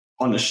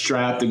on the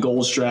strap, the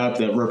gold strap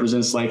that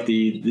represents like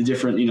the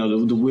different,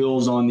 the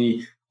wheels on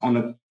the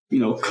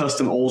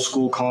custom old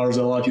school cars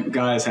that a lot of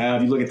guys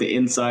have. You look at the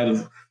inside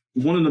of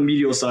one of the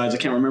medial sides. I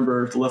can't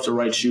remember the left or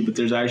right shoe, but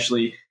there's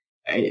actually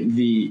an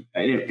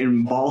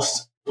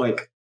embossed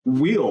like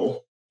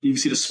wheel. You can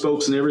see the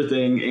spokes and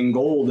everything in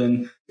gold,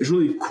 and it's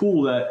really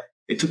cool that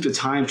it took the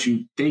time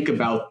to think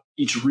about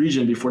each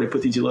region before they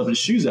put these 11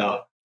 shoes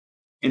out.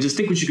 And just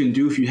think what you can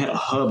do if you had a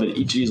hub at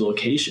each of these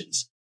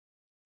locations.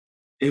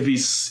 It'd be,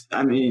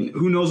 I mean,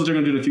 who knows what they're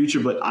going to do in the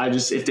future, but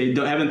if they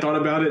haven't thought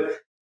about it,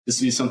 this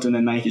would be something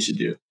that Nike should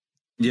do.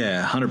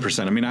 Yeah,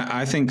 100%. I mean,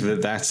 I think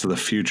that that's the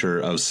future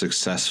of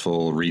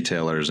successful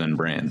retailers and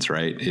brands,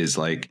 right? Is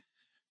like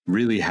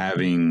really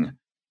having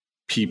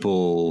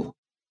people,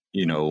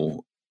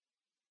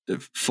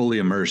 fully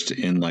immersed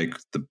in like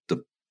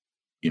the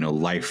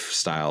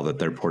lifestyle that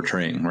they're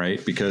portraying,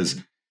 right?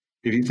 Because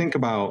if you think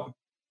about,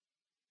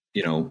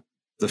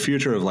 the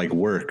future of like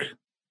work,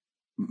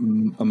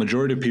 a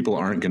majority of people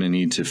aren't going to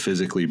need to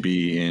physically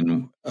be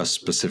in a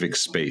specific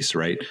space,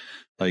 right?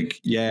 Like,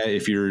 yeah,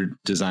 if you're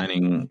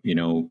designing,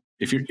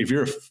 if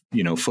you're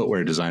a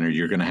footwear designer,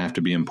 you're going to have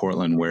to be in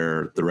Portland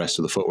where the rest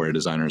of the footwear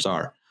designers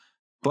are.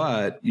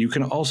 But you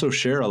can also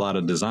share a lot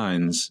of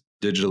designs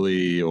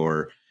digitally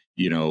or,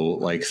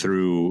 like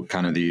through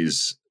kind of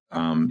these,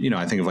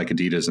 I think of like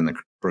Adidas and the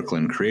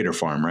Brooklyn Creator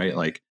Farm, right?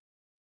 Like,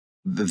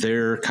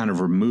 they're kind of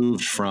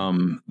removed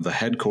from the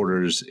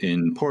headquarters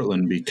in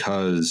Portland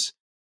because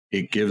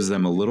it gives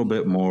them a little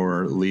bit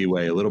more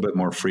leeway, a little bit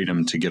more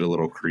freedom to get a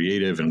little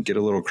creative and get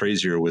a little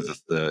crazier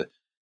with the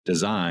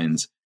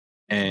designs.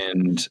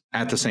 And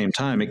at the same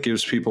time, it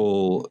gives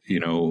people,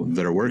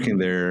 that are working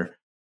there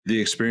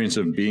the experience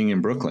of being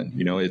in Brooklyn.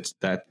 It's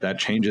that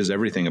changes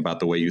everything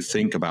about the way you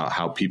think about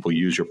how people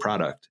use your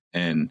product.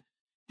 And,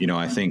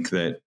 I think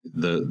that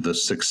the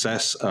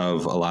success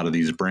of a lot of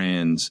these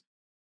brands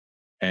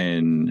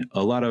and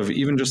a lot of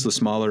even just the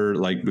smaller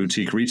like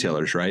boutique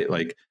retailers, right?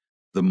 Like,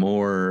 the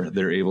more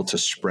they're able to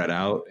spread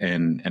out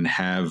and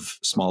have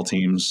small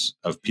teams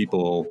of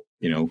people,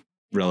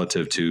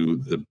 relative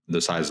to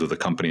the size of the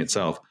company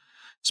itself,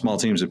 small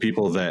teams of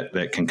people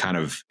that can kind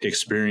of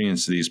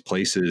experience these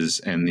places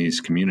and these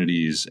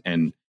communities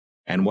and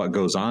what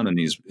goes on in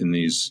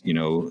these,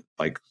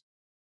 like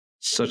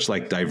such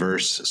like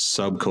diverse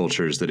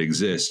subcultures that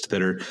exist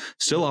that are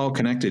still all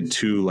connected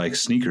to like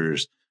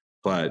sneakers,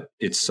 but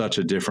it's such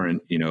a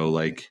different,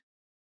 like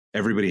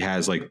everybody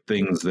has like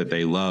things that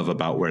they love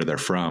about where they're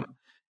from.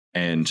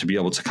 And to be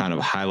able to kind of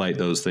highlight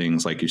those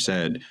things, like you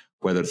said,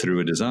 whether through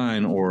a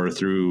design or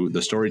through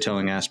the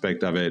storytelling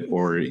aspect of it,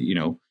 or,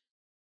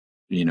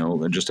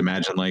 just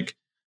imagine like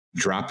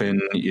dropping,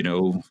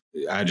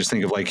 I just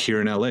think of like here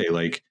in LA,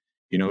 like,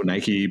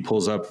 Nike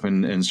pulls up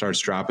and starts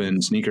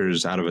dropping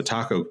sneakers out of a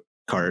taco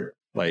cart.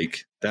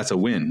 Like, that's a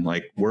win.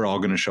 Like, we're all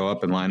going to show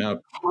up and line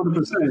up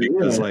 100%,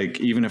 because like,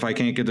 even if I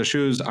can't get the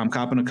shoes, I'm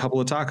copping a couple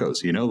of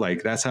tacos,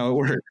 like that's how it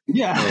works.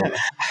 Yeah. So,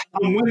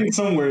 I'm winning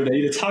somewhere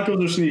today. The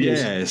tacos or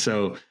sneakers. Yeah.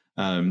 So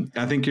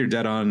I think you're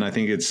dead on. I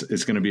think it's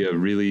going to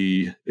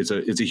be it's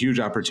a huge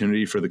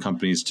opportunity for the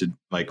companies to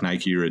like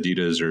Nike or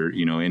Adidas or,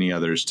 any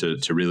others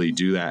to really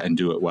do that and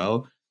do it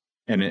well.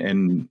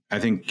 And I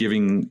think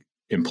giving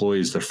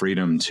employees the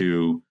freedom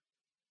to,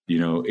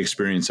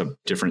 experience a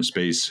different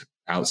space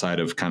outside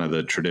of kind of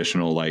the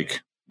traditional,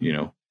 like,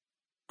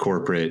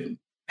 corporate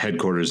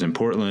headquarters in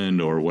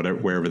Portland or whatever,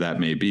 wherever that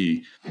may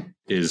be,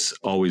 is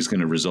always going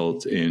to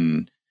result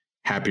in,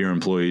 happier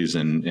employees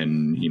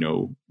and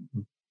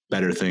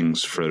better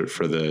things for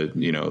the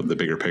the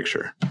bigger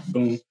picture.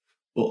 Boom.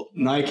 Well,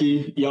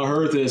 Nike, y'all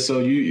heard this. So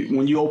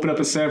when you open up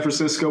in San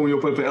Francisco, when you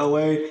open up in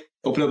LA,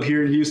 open up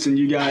here in Houston,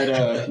 you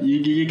got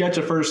you got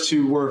your first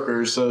 2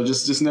 workers. So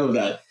just know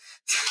that.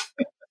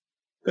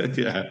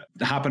 Yeah,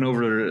 hopping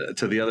over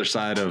to the other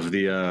side of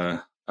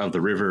the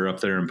river up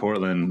there in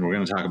Portland, we're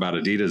going to talk about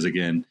Adidas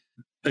again.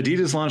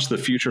 Adidas launched the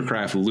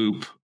Futurecraft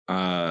Loop.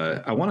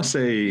 I want to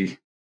say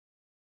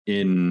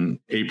in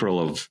April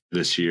of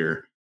this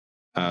year,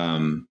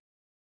 and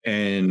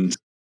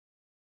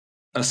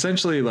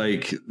essentially,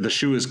 like, the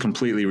shoe is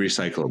completely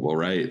recyclable,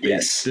 right?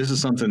 Yes. This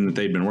is something that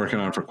they've been working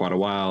on for quite a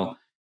while.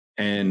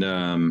 And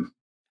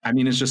I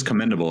mean, it's just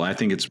commendable. I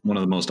think it's one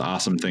of the most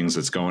awesome things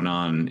that's going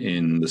on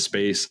in the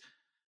space.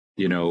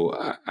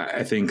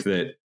 I think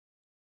that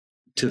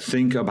to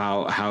think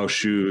about how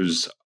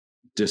shoes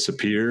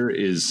disappear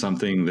is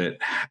something that,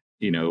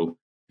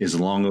 is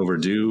long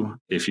overdue.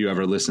 If you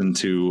ever listen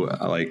to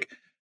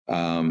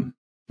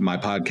my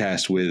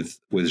podcast with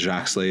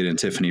Jacques Slade and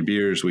Tiffany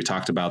Beers, we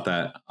talked about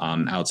that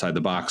on Outside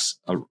the Box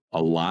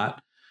a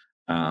lot,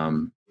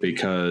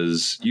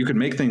 because you can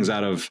make things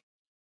out of,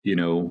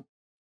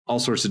 all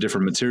sorts of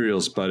different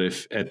materials, but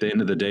if at the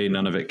end of the day,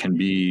 none of it can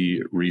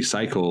be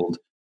recycled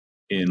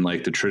in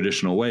like the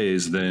traditional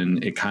ways, then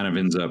it kind of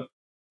ends up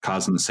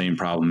causing the same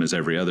problem as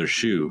every other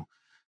shoe.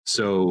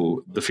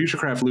 So the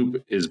Futurecraft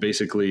Loop is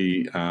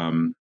basically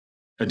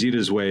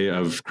Adidas' way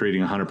of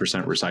creating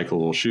 100%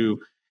 recyclable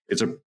shoe.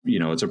 It's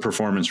a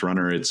performance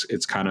runner.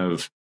 It's kind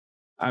of,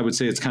 I would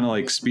say it's kind of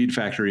like Speed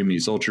Factory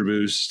meets Ultra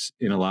Boost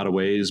in a lot of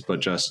ways,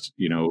 but just,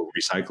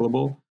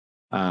 recyclable.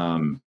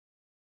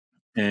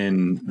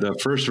 And the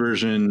first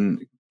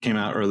version came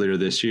out earlier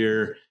this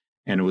year,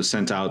 and it was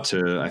sent out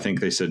to, I think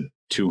they said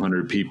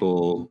 200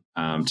 people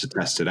to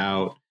test it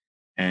out.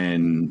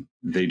 And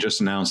they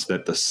just announced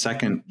that the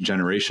second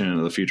generation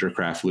of the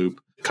Futurecraft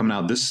Loop coming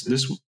out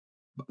this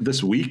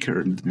week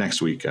or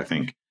next week, I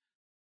think.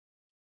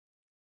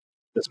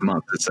 This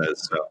month, it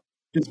says. So.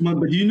 This month,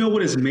 but do you know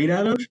what it's made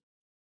out of?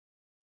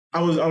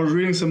 I was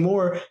reading some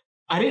more.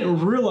 I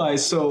didn't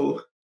realize.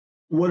 So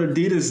what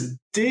Adidas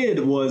did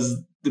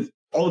was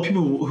all the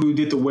people who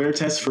did the wear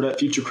test for that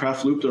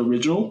Futurecraft Loop, the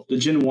original, the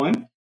Gen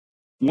 1,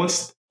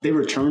 once they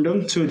returned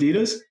them to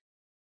Adidas,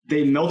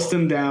 they melted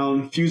them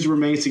down, fused the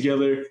remains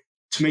together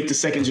to make the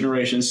second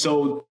generation.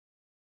 So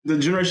the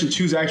Generation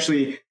 2 is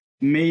actually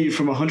made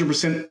from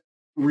 100%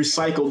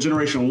 recycled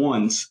Generation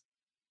 1s.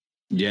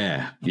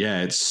 Yeah.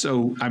 It's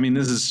so, I mean,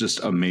 this is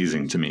just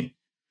amazing to me.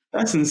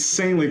 That's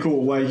insanely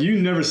cool. Like, you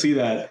never see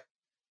that.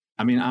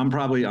 I mean, I'm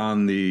probably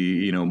on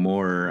the,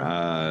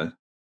 more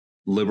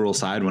liberal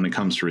side when it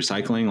comes to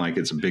recycling. Like,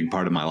 it's a big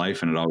part of my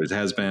life, and it always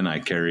has been. I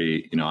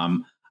carry,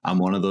 I'm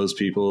one of those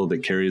people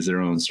that carries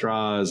their own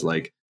straws.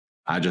 Like,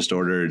 I just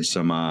ordered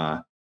some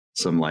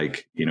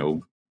like,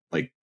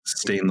 like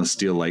stainless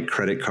steel, like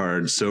credit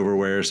card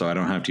silverware, so I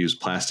don't have to use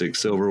plastic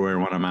silverware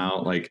when I'm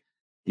out. Like,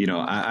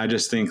 I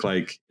just think,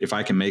 like, if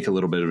I can make a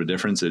little bit of a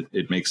difference,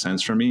 it makes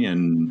sense for me.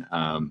 And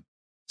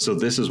so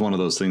this is one of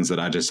those things that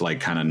I just like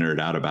kind of nerd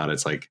out about.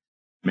 It's like,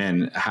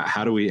 man,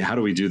 how do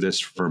we do this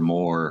for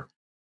more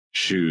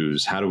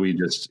shoes? How do we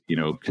just,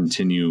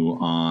 continue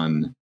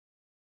on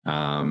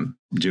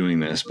doing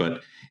this?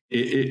 But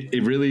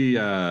it really,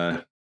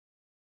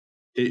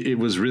 it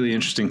was really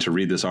interesting to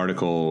read this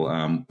article.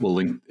 We'll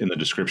link in the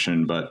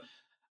description, but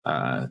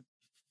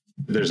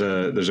there's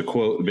a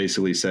quote that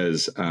basically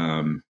says,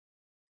 I'm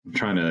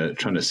trying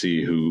to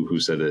see who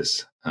said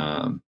this.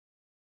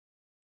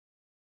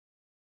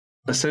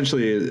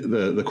 Essentially,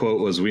 the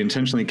quote was, "We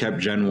intentionally kept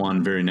Gen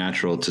 1 very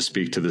natural to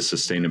speak to the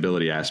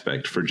sustainability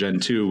aspect. For Gen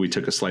 2, we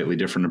took a slightly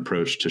different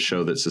approach to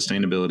show that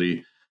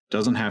sustainability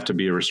doesn't have to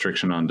be a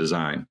restriction on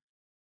design.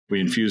 We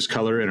infused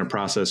color in a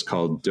process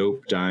called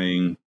dope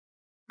dyeing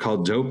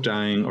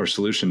or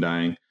solution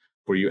dyeing,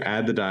 where you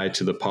add the dye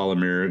to the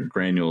polymer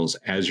granules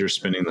as you're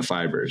spinning the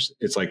fibers.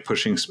 It's like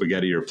pushing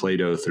spaghetti or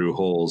Play-Doh through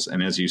holes,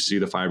 and as you see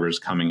the fibers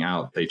coming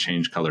out, they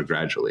change color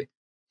gradually."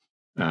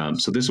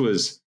 So this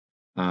was,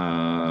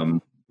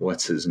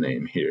 what's his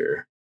name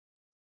here?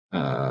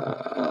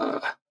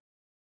 Darin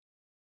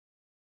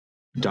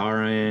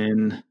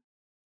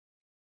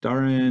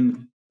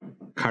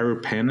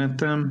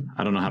Kairupanathan.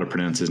 I don't know how to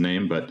pronounce his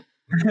name, but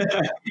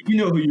you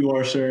know who you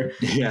are, sir.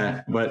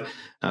 Yeah, but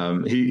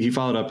he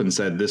followed up and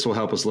said, "This will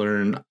help us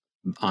learn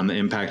on the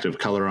impact of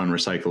color on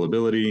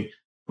recyclability.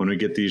 When we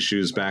get these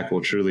shoes back,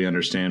 we'll truly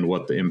understand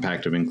what the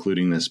impact of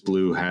including this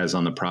blue has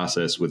on the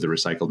process with the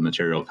recycled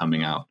material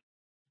coming out."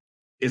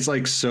 It's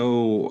like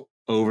so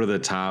over the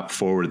top,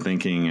 forward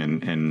thinking,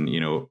 and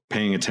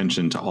paying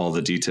attention to all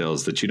the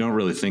details that you don't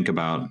really think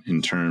about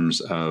in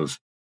terms of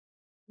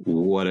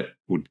what it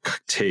would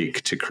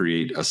take to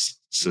create a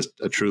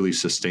truly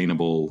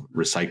sustainable,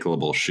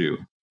 recyclable shoe.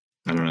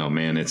 I don't know,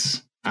 man.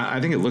 I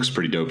think it looks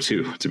pretty dope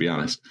too, to be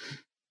honest.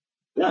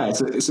 Yeah,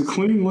 it's a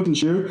clean looking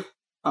shoe.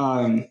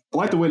 I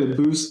like the way the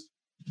Boost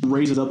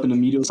raises up in the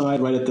medial side,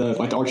 right at the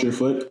arch of your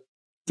foot,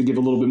 to give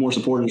a little bit more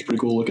support. It's pretty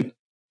cool looking.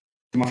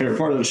 my favorite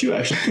part of the shoe,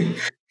 actually.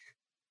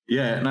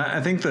 Yeah, and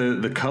I think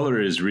the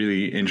color is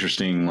really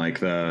interesting. Like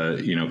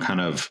the, you know, kind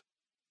of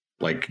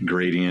like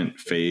gradient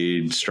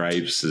fade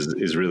stripes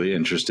is really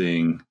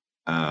interesting.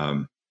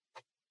 Yeah,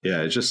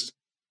 it's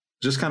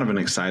just kind of an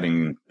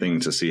exciting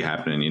thing to see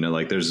happening. You know,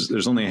 like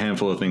there's only a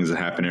handful of things that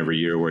happen every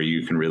year where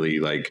you can really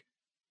like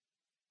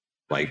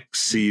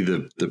see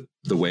the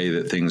way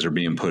that things are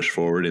being pushed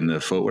forward in the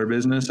footwear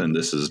business, and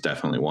this is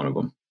definitely one of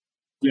them.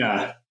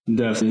 Yeah,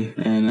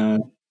 definitely.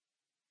 And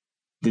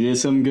they did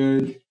something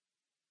good.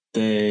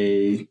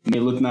 They made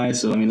it look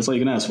nice. So, I mean, that's all you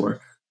can ask for.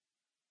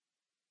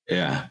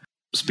 Yeah.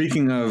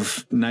 Speaking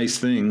of nice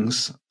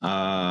things,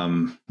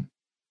 I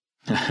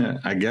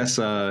guess,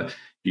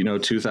 you know,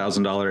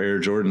 $2,000 Air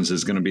Jordans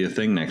is going to be a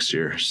thing next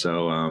year.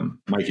 So,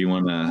 Mike, you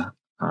want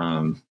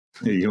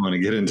to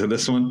get into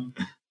this one?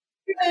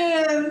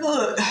 Man,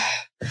 look,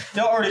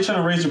 y'all already trying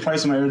to raise the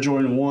price of my Air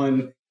Jordan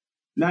 1.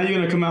 Now you're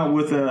going to come out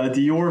with a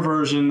Dior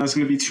version that's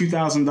going to be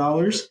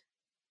 $2,000.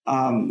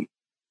 I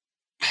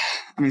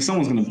mean,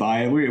 someone's going to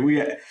buy it.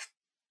 We're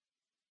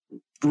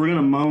going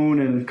to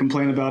moan and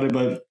complain about it,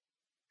 but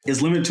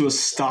it's limited to a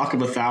stock of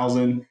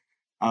 1,000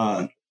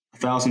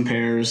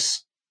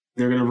 pairs.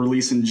 They're going to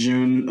release in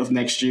June of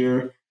next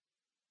year.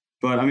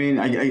 But I mean,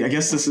 I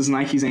guess this is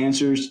Nike's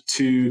answers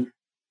to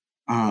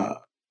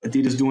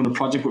Adidas doing a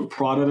project with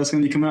Prada that's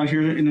going to be coming out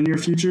here in the near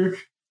future.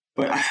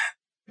 But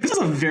this is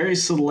a very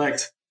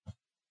select.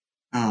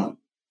 I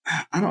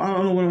don't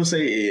know what I would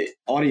say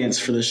audience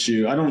for this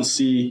shoe. I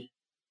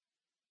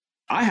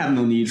have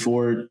no need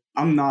for it.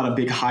 I'm not a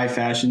big high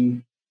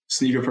fashion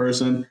sneaker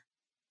person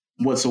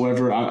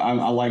whatsoever.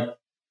 I like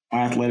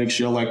my athletic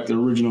shoe. I like the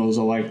originals.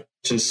 I like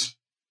just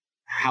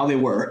how they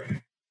were.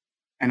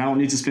 And I don't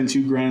need to spend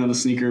 $2,000 on a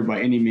sneaker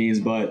by any means.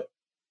 But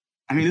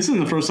I mean, this isn't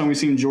the first time we've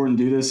seen Jordan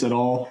do this at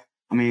all.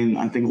 I mean,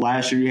 I think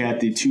last year you had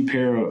the 2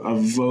 pair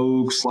of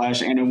Vogue /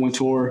 Anna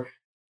Wintour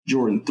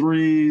Jordan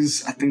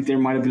 3s. I think there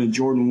might have been a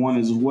Jordan 1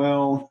 as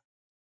well.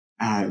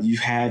 You've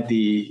had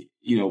the,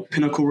 you know,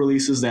 pinnacle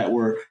releases that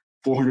were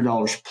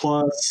 $400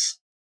 plus.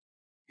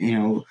 You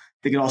know, I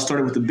think it all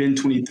started with the Ben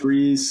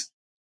 23s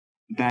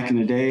back in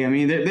the day. I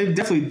mean, they've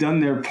definitely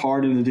done their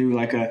part in to do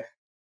like a,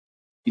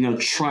 you know,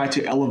 try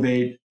to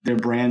elevate their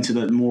brand to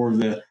the more of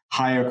the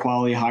higher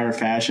quality, higher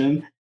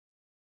fashion.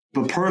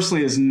 But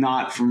personally, it's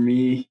not for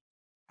me.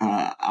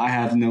 I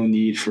have no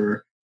need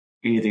for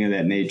anything of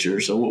that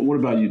nature. So what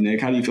about you, Nick?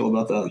 How do you feel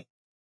about that?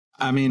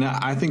 I mean,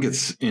 I think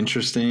it's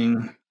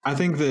interesting. I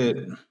think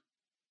that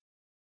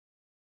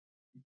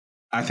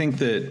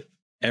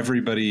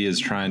everybody is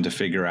trying to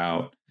figure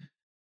out,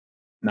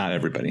 not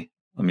everybody.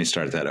 Let me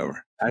start that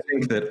over. I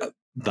think that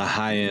the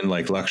high end,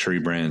 like luxury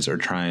brands are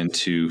trying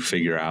to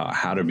figure out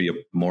how to be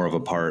more of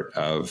a part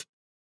of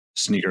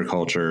sneaker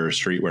culture,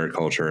 streetwear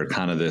culture,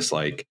 kind of this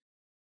like,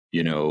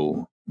 you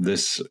know,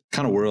 this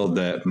kind of world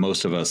that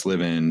most of us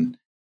live in,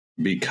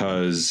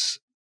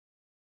 because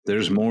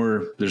there's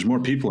more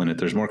people in it.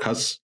 There's more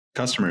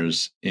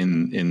customers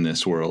in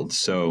this world.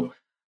 So,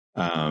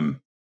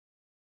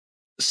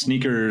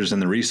 sneakers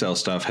and the resale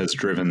stuff has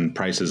driven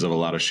prices of a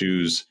lot of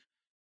shoes,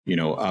 you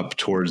know, up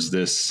towards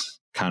this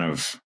kind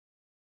of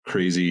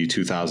crazy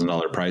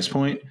 $2,000 price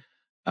point.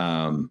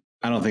 I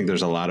don't think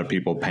there's a lot of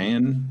people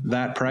paying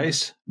that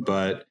price,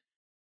 but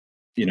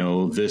you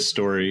know, this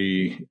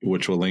story,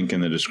 which we'll link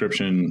in the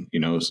description, you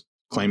know,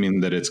 claiming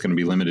that it's going to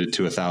be limited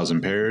to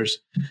 1,000 pairs.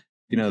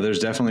 You know, there's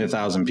definitely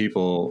 1,000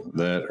 people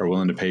that are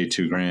willing to pay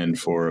 $2,000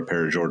 for a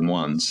pair of Jordan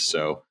 1s.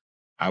 So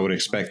I would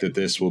expect that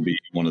this will be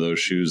one of those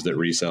shoes that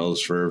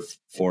resells for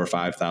 $4,000 or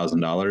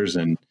 $5,000,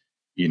 and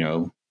you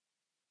know,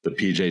 the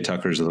PJ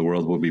Tuckers of the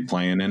world will be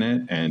playing in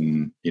it,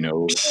 and you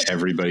know,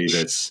 everybody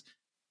that's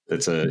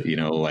a, you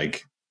know,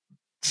 like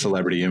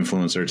celebrity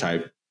influencer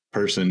type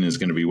person is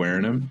going to be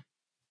wearing them.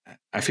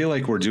 I feel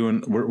like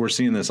we're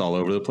seeing this all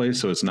over the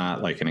place, so it's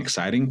not like an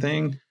exciting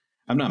thing.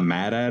 I'm not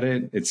mad at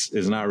it. It's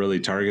not really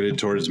targeted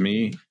towards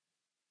me.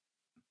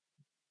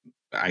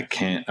 I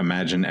can't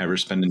imagine ever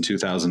spending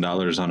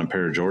 $2,000 on a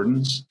pair of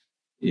Jordans.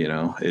 You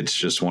know, it's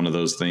just one of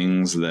those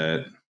things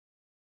that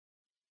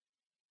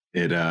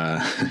it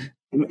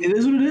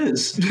is what it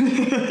is.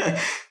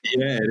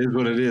 Yeah, it is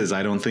what it is.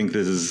 I don't think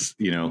this is,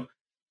 you know,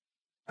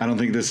 I don't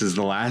think this is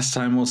the last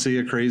time we'll see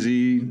a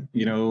crazy,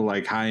 you know,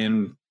 like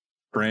high-end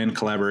brand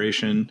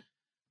collaboration.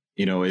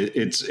 You know,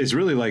 it's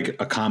really like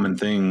a common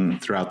thing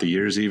throughout the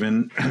years,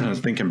 even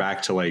thinking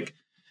back to like,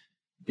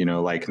 you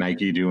know, like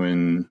Nike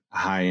doing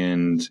high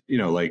end, you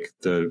know, like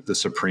the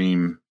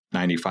Supreme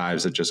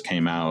 95s that just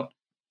came out.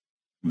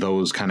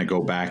 Those kind of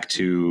go back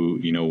to,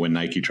 you know, when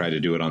Nike tried to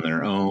do it on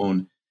their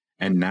own.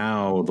 And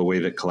now the way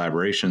that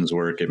collaborations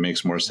work, it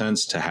makes more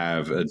sense to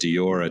have a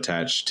Dior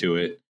attached to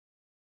it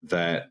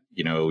that,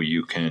 you know,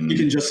 you can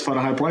justify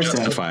the high price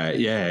tag. It.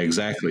 Yeah,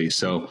 exactly.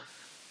 So,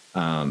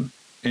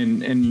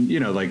 and you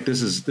know, like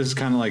this is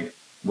kind of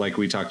like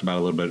we talked about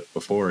a little bit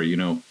before, you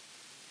know,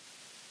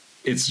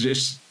 it's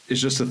just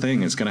a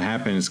thing. It's going to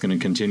happen. It's going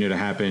to continue to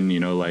happen. You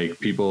know, like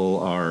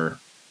people are,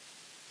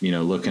 you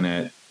know, looking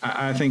at,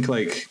 I think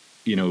like,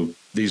 you know,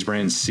 these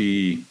brands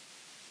see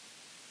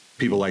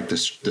people like the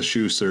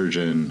Shoe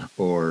Surgeon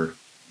or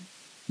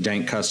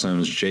Dank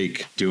Customs,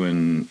 Jake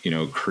doing,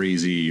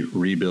 crazy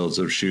rebuilds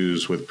of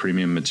shoes with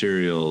premium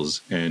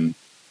materials, and,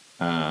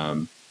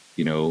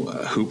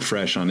 Hoop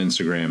Fresh on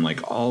Instagram,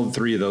 like all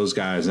three of those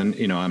guys. And,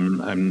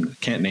 I'm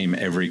can't name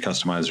every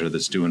customizer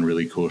that's doing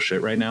really cool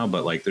shit right now,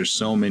 but like, there's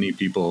so many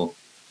people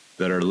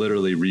that are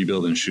literally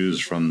rebuilding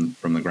shoes from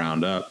the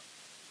ground up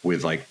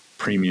with like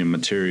premium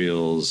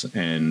materials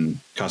and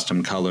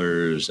custom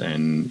colors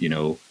and,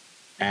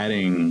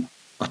 adding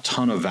a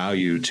ton of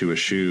value to a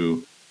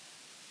shoe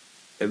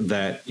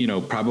that,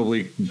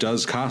 probably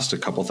does cost a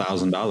couple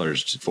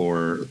 $1,000s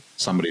for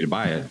somebody to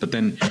buy it. But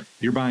then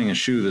you're buying a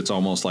shoe that's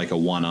almost like a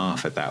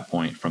one-off at that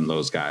point from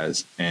those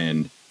guys.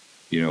 And,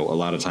 a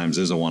lot of times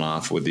is a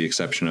one-off, with the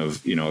exception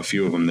of, a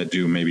few of them that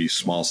do maybe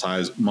small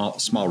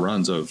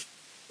runs of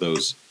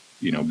those,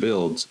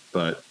 builds.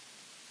 But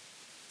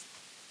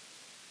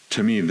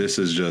to me, this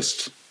is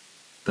just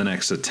the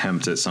next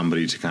attempt at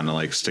somebody to kind of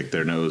like stick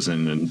their nose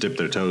in and dip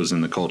their toes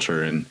in the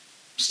culture and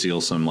steal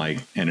some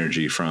like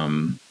energy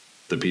from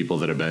the people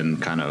that have been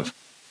kind of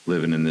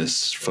living in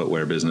this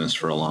footwear business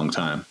for a long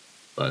time.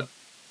 But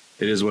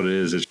it is what it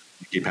is. It's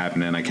keep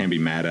happening. I can't be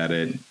mad at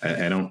it.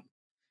 I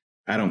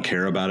don't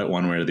care about it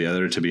one way or the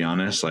other, to be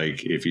honest.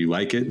 Like, if you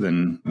like it,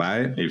 then buy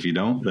it. If you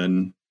don't,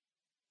 then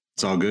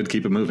it's all good.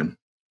 Keep it moving.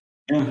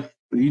 Yeah.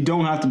 You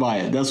don't have to buy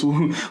it. That's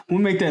what we'll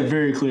make that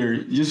very clear.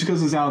 Just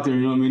because it's out there,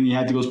 you know what I mean? You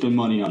have to go spend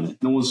money on it.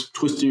 No one's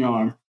twisting your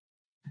arm.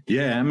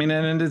 Yeah, I mean,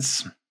 and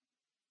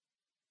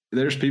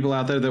there's people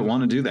out there that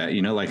want to do that.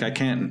 Like I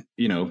can't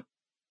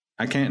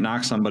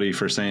knock somebody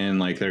for saying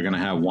like they're going to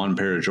have one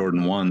pair of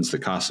Jordan 1s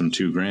that cost them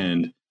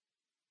 $2,000,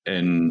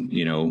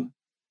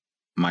 and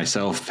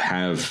myself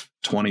have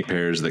 20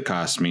 pairs that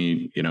cost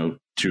me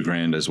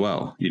 $2,000 as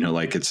well.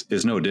 Like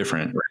it's no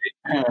different,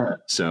 right?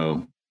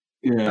 So.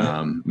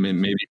 Yeah.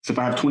 Maybe so if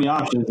I have 20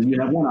 options, and you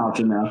have one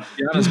option now. To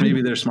be honest,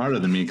 maybe they're smarter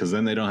than me, because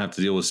then they don't have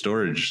to deal with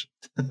storage.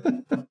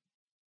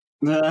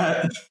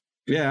 Yeah,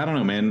 I don't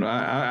know, man.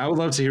 I would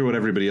love to hear what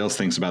everybody else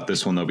thinks about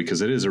this one, though,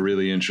 because it is a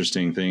really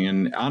interesting thing.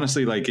 And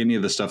honestly, like any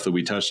of the stuff that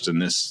we touched in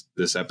this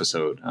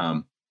episode,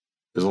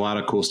 there's a lot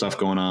of cool stuff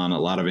going on, a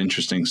lot of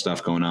interesting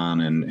stuff going on,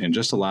 and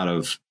just a lot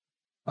of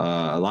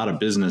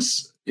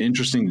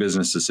interesting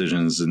business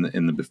decisions in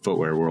the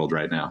footwear world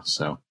right now.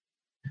 So.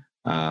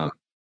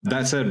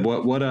 That said,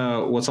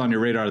 what's on your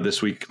radar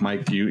this week,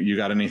 Mike? You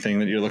got anything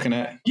that you're looking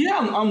at? Yeah,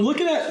 I'm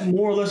looking at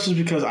more or less just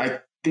because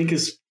I think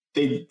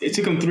it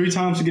took them 3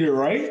 times to get it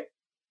right.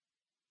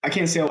 I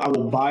can't say I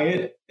will buy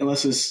it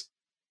unless it's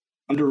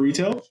under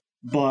retail,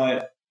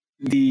 but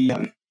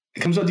it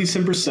comes out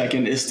December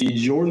 2nd. It's the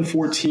Jordan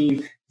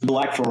 14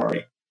 Black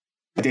Ferrari.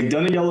 They've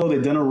done a yellow,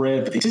 they've done a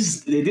red, but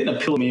they didn't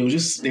appeal to me. It was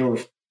just they were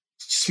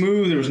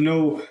smooth. There was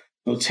no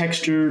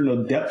texture,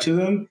 no depth to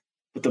them.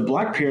 But the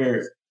black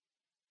pair.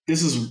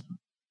 This is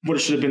what it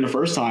should have been the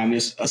first time.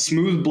 It's a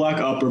smooth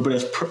black upper, but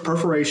it's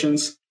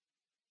perforations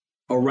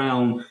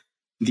around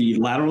the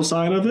lateral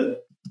side of it.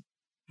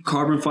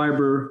 Carbon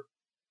fiber,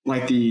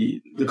 like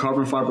the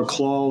carbon fiber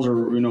claws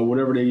or,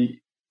 whatever they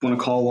want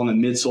to call on the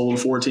midsole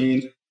of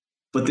 14.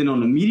 But then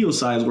on the medial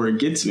side is where it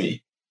gets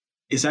me.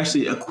 It's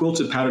actually a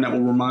quilted pattern that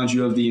will remind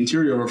you of the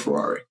interior of a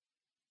Ferrari.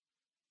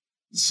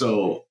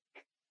 So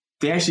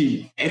they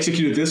actually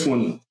executed this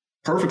one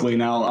perfectly.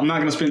 Now, I'm not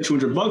going to spend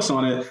 $200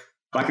 on it.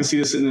 I can see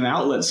this in an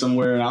outlet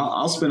somewhere, and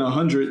I'll spend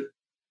 100,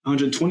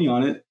 120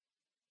 on it,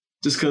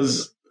 just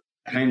because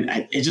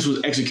it just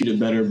was executed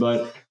better.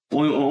 But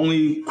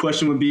only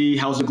question would be,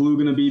 how's the glue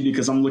going to be?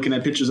 Because I'm looking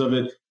at pictures of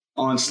it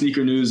on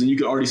Sneaker News, and you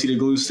can already see the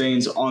glue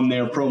stains on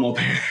their promo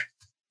pair.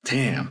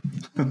 Damn.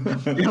 I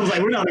was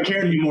like, we're not going to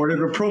care anymore. The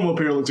promo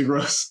pair looks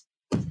gross.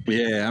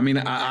 Yeah, I mean,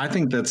 I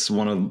think that's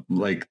one of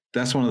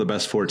the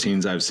best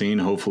 14s I've seen.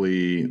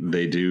 Hopefully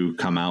they do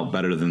come out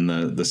better than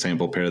the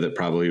sample pair that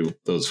probably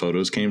those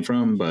photos came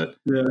from. But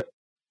yeah,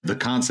 the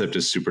concept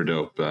is super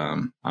dope.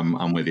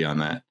 I'm with you on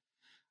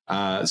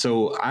that.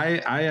 So I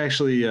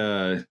actually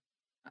I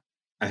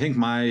think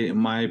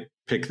my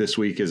pick this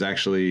week is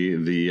actually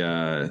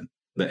the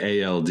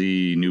ALD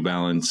New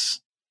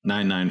Balance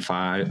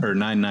 995 or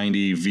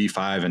 990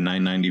 V5 and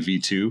 990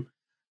 V2.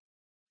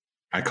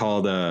 I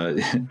called,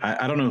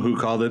 I don't know who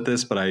called it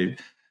this, but I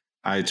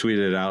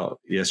tweeted it out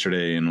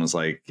yesterday and was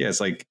like, yeah,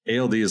 it's like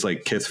ALD is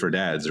like Kith for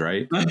dads,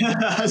 right?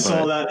 I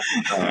saw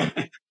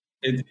that.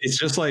 It's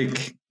just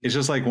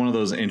like one of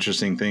those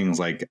interesting things.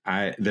 Like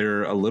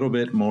they're a little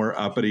bit more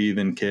uppity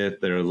than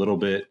Kith. They're a little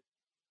bit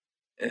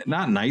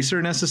not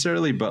nicer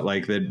necessarily, but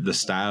like the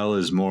style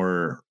is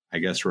more, I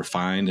guess,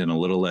 refined and a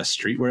little less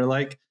streetwear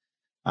like.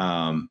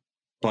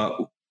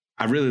 But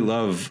I really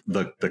love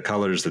the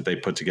colors that they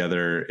put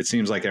together. It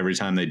seems like every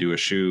time they do a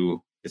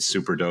shoe, it's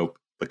super dope.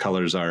 The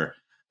colors are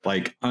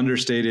like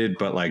understated,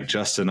 but like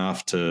just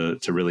enough to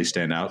really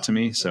stand out to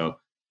me. So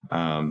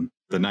the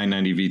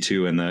 990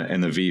 V2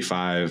 and the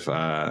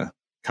V5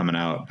 coming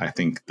out, I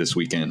think, this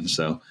weekend.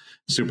 So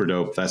super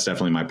dope. That's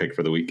definitely my pick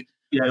for the week.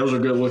 Yeah, those are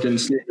good looking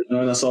sneakers,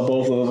 man. I saw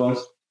both of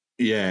them.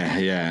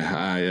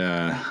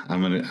 Yeah.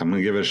 I'm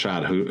gonna give it a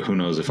shot. Who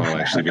knows if I'll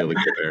actually be able to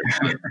get there.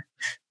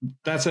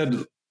 That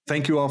said,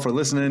 thank you all for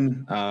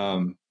listening.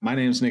 My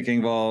name is Nick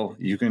Engvall.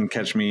 You can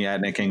catch me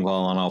at Nick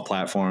Engvall on all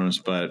platforms,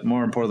 but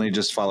more importantly,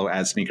 just follow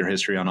at Sneaker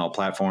History on all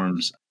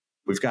platforms.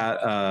 We've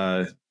got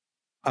an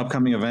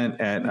upcoming event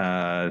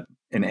at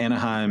in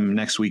Anaheim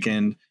next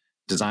weekend.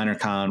 Designer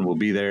Con will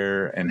be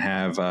there and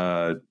have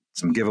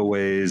some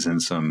giveaways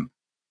and some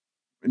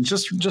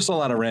just a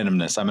lot of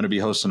randomness. I'm going to be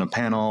hosting a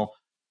panel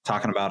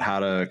talking about how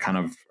to kind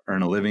of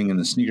earn a living in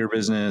the sneaker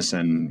business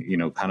and,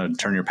 kind of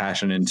turn your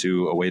passion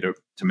into a way to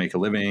make a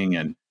living.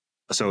 And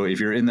so if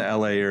you're in the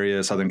LA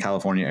area, Southern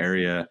California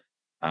area,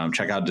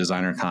 check out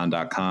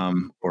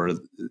designercon.com, or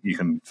you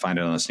can find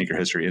it on the Sneaker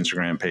History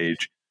Instagram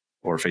page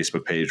or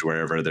Facebook page,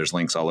 wherever. There's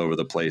links all over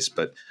the place,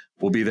 but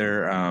we'll be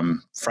there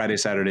Friday,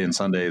 Saturday, and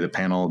Sunday. The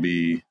panel will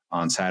be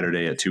on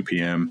Saturday at 2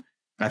 p.m.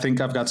 I think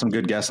I've got some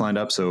good guests lined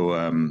up,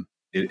 so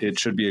it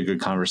should be a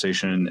good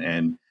conversation.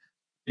 And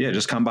yeah,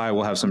 just come by.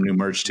 We'll have some new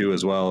merch too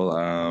as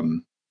well.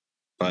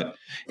 But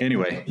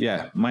anyway,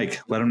 yeah, Mike,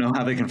 let them know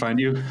how they can find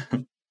you.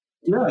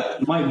 Yeah,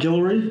 Mike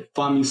Guillory.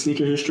 Find me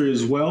Sneaker History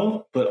as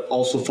well, but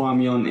also find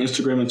me on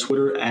Instagram and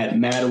Twitter at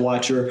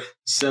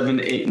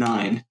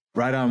MadWatcher789.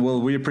 Right on.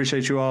 Well, we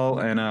appreciate you all,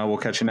 and we'll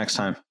catch you next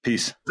time.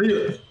 Peace. See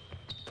you.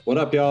 What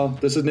up, y'all?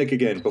 This is Nick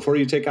again. Before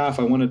you take off,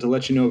 I wanted to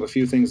let you know of a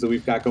few things that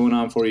we've got going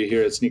on for you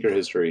here at Sneaker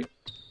History.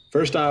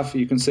 First off,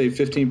 you can save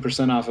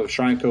 15% off of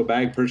Shrine Co.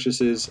 bag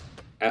purchases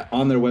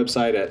on their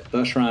website at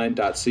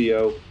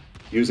theshrine.co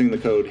using the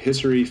code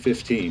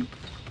HISTORY15.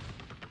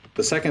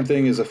 The second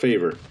thing is a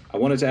favor. I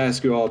wanted to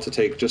ask you all to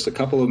take just a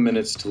couple of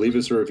minutes to leave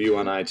us a review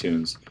on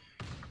iTunes.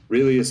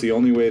 Really, it's the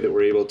only way that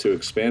we're able to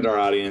expand our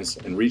audience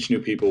and reach new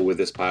people with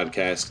this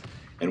podcast,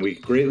 and we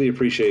greatly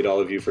appreciate all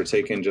of you for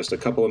taking just a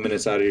couple of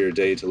minutes out of your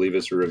day to leave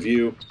us a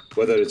review.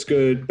 Whether it's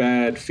good,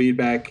 bad,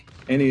 feedback,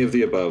 any of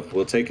the above,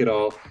 we'll take it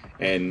all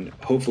and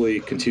hopefully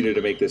continue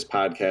to make this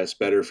podcast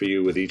better for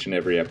you with each and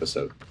every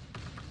episode.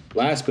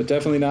 Last but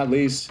definitely not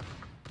least,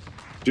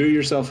 do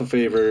yourself a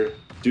favor,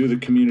 do the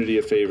community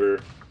a favor.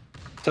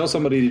 Tell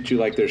somebody that you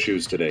like their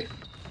shoes today.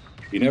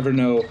 You never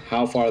know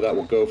how far that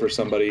will go for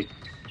somebody,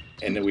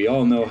 and we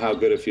all know how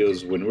good it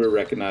feels when we're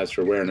recognized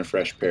for wearing a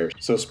fresh pair.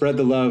 So spread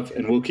the love,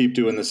 and we'll keep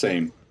doing the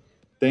same.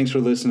 Thanks for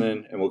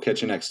listening, and we'll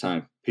catch you next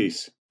time.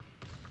 Peace.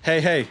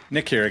 Hey,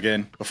 Nick here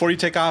again. Before you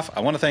take off,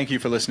 I want to thank you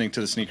for listening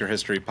to the Sneaker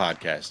History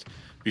Podcast.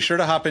 Be sure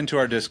to hop into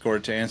our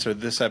Discord to answer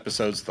this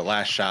episode's The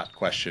Last Shot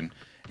question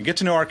and get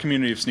to know our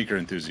community of sneaker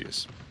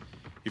enthusiasts.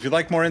 If you'd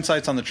like more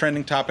insights on the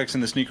trending topics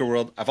in the sneaker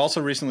world, I've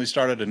also recently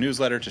started a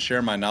newsletter to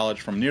share my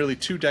knowledge from nearly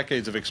 2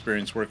 decades of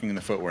experience working in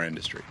the footwear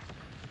industry.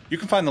 You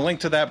can find the link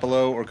to that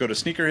below or go to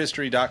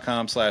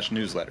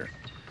sneakerhistory.com/newsletter.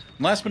 And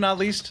last but not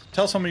least,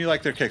 tell someone you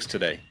like their kicks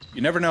today.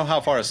 You never know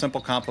how far a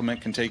simple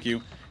compliment can take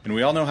you, and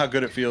we all know how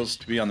good it feels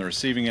to be on the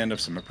receiving end of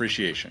some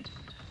appreciation.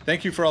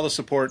 Thank you for all the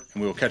support,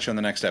 and we will catch you on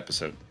the next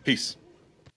episode. Peace.